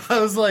 Scooby-Doo? I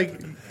was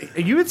like,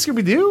 are you in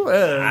Scooby-Doo?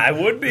 I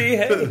would be.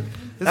 Hey.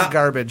 This is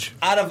garbage.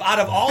 Out of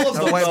all of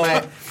them, I'll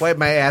though, wipe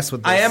my ass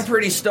with this. I am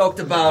pretty stoked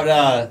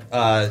about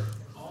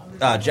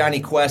Johnny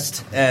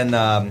Quest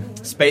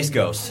and Space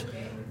Ghost.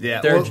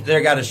 yeah.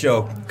 They got a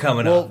show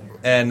coming up,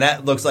 and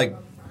that looks like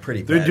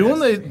pretty. They're badass. doing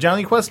the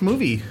Johnny Quest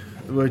movie,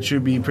 which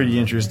should be pretty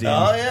interesting.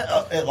 Oh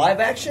yeah, live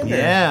action. or-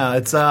 Yeah,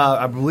 it's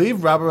I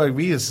believe Robert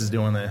Rodriguez is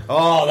doing it.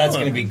 Oh, that's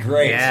gonna be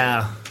great.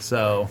 Yeah,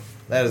 so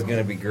That is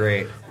gonna be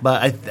great.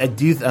 but I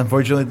do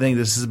unfortunately think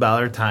this is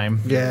about our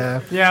time.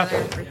 Yeah. Yeah.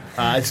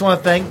 I just want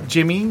to thank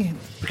Jimmy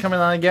for coming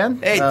on again.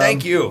 Hey,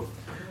 thank you.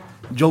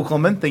 Joel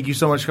Coleman, thank you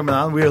so much for coming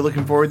on. We are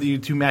looking forward to your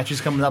 2 matches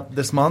coming up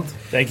this month.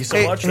 Thank you so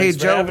Hey, much. hey, Thanks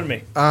for Joe. having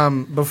me.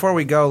 Before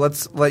we go,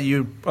 let's let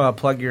you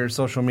plug your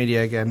social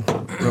media again,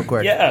 real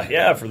quick.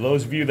 Yeah. For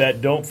those of you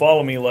that don't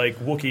follow me, like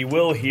Wookie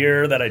Will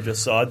here, that I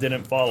just saw,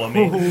 didn't follow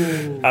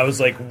me. I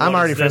was like, I'm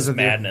already what is friends this with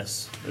you.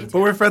 madness? But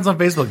we're friends on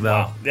Facebook, though.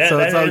 Wow. Yeah, so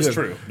that it's all is good.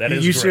 true. That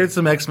is you great. shared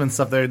some X-Men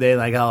stuff the other day,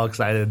 and I got all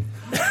excited.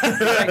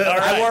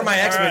 I wore my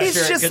X-Men right. He's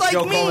shirt just because like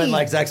Joe me. Coleman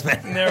likes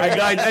X-Men. There we go.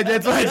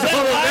 That's why I told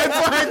him.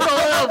 That's why I told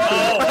him.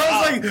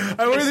 I was like,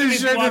 I wear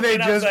this shirt today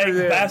And I was just like,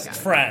 for best this.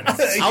 friends.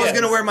 I was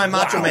gonna wear my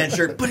Macho Man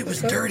shirt, but it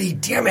was dirty.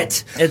 Damn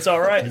it! It's all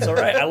right. It's all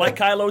right. I like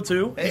Kylo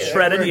too. He's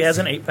shredded. He has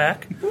an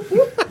 8-pack.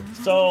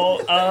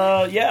 So,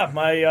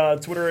 my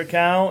Twitter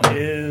account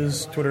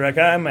is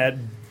Twitter.com at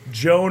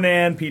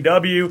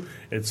JonanPW.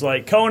 It's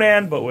like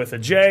Conan, but with a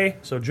J.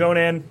 So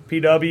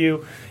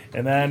JonanPW.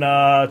 And then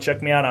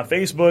check me out on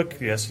Facebook.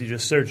 Yes, you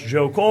just search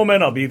Joe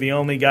Coleman. I'll be the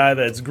only guy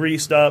that's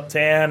greased up,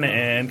 tan,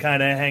 and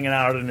kind of hanging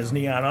out in his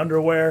neon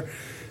underwear.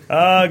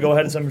 Go ahead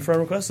and send me a friend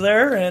request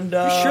there. And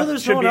You sure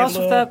there's no one else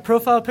with that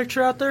profile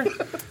picture out there?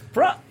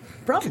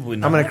 Probably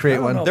not. I'm going to create I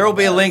don't one. know There will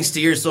be about links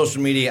to your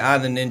social media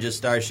on the Ninja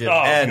Starship Oh,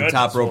 and goodness.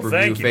 Top Rope Well,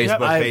 Review thank you.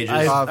 Facebook I pages.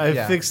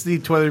 I've fixed the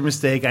Twitter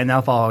mistake. I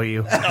now follow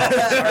you. All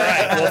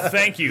right. Well,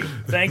 thank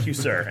you,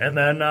 sir. And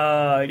then,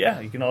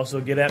 you can also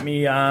get at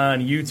me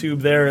on YouTube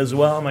there as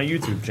well, on my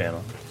YouTube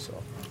channel. So,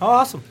 Oh,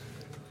 awesome.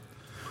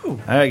 All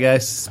right,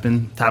 guys. It's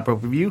been Top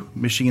Rope Review,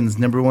 Michigan's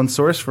 #1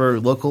 source for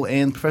local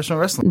and professional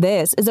wrestling.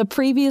 This is a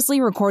previously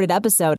recorded episode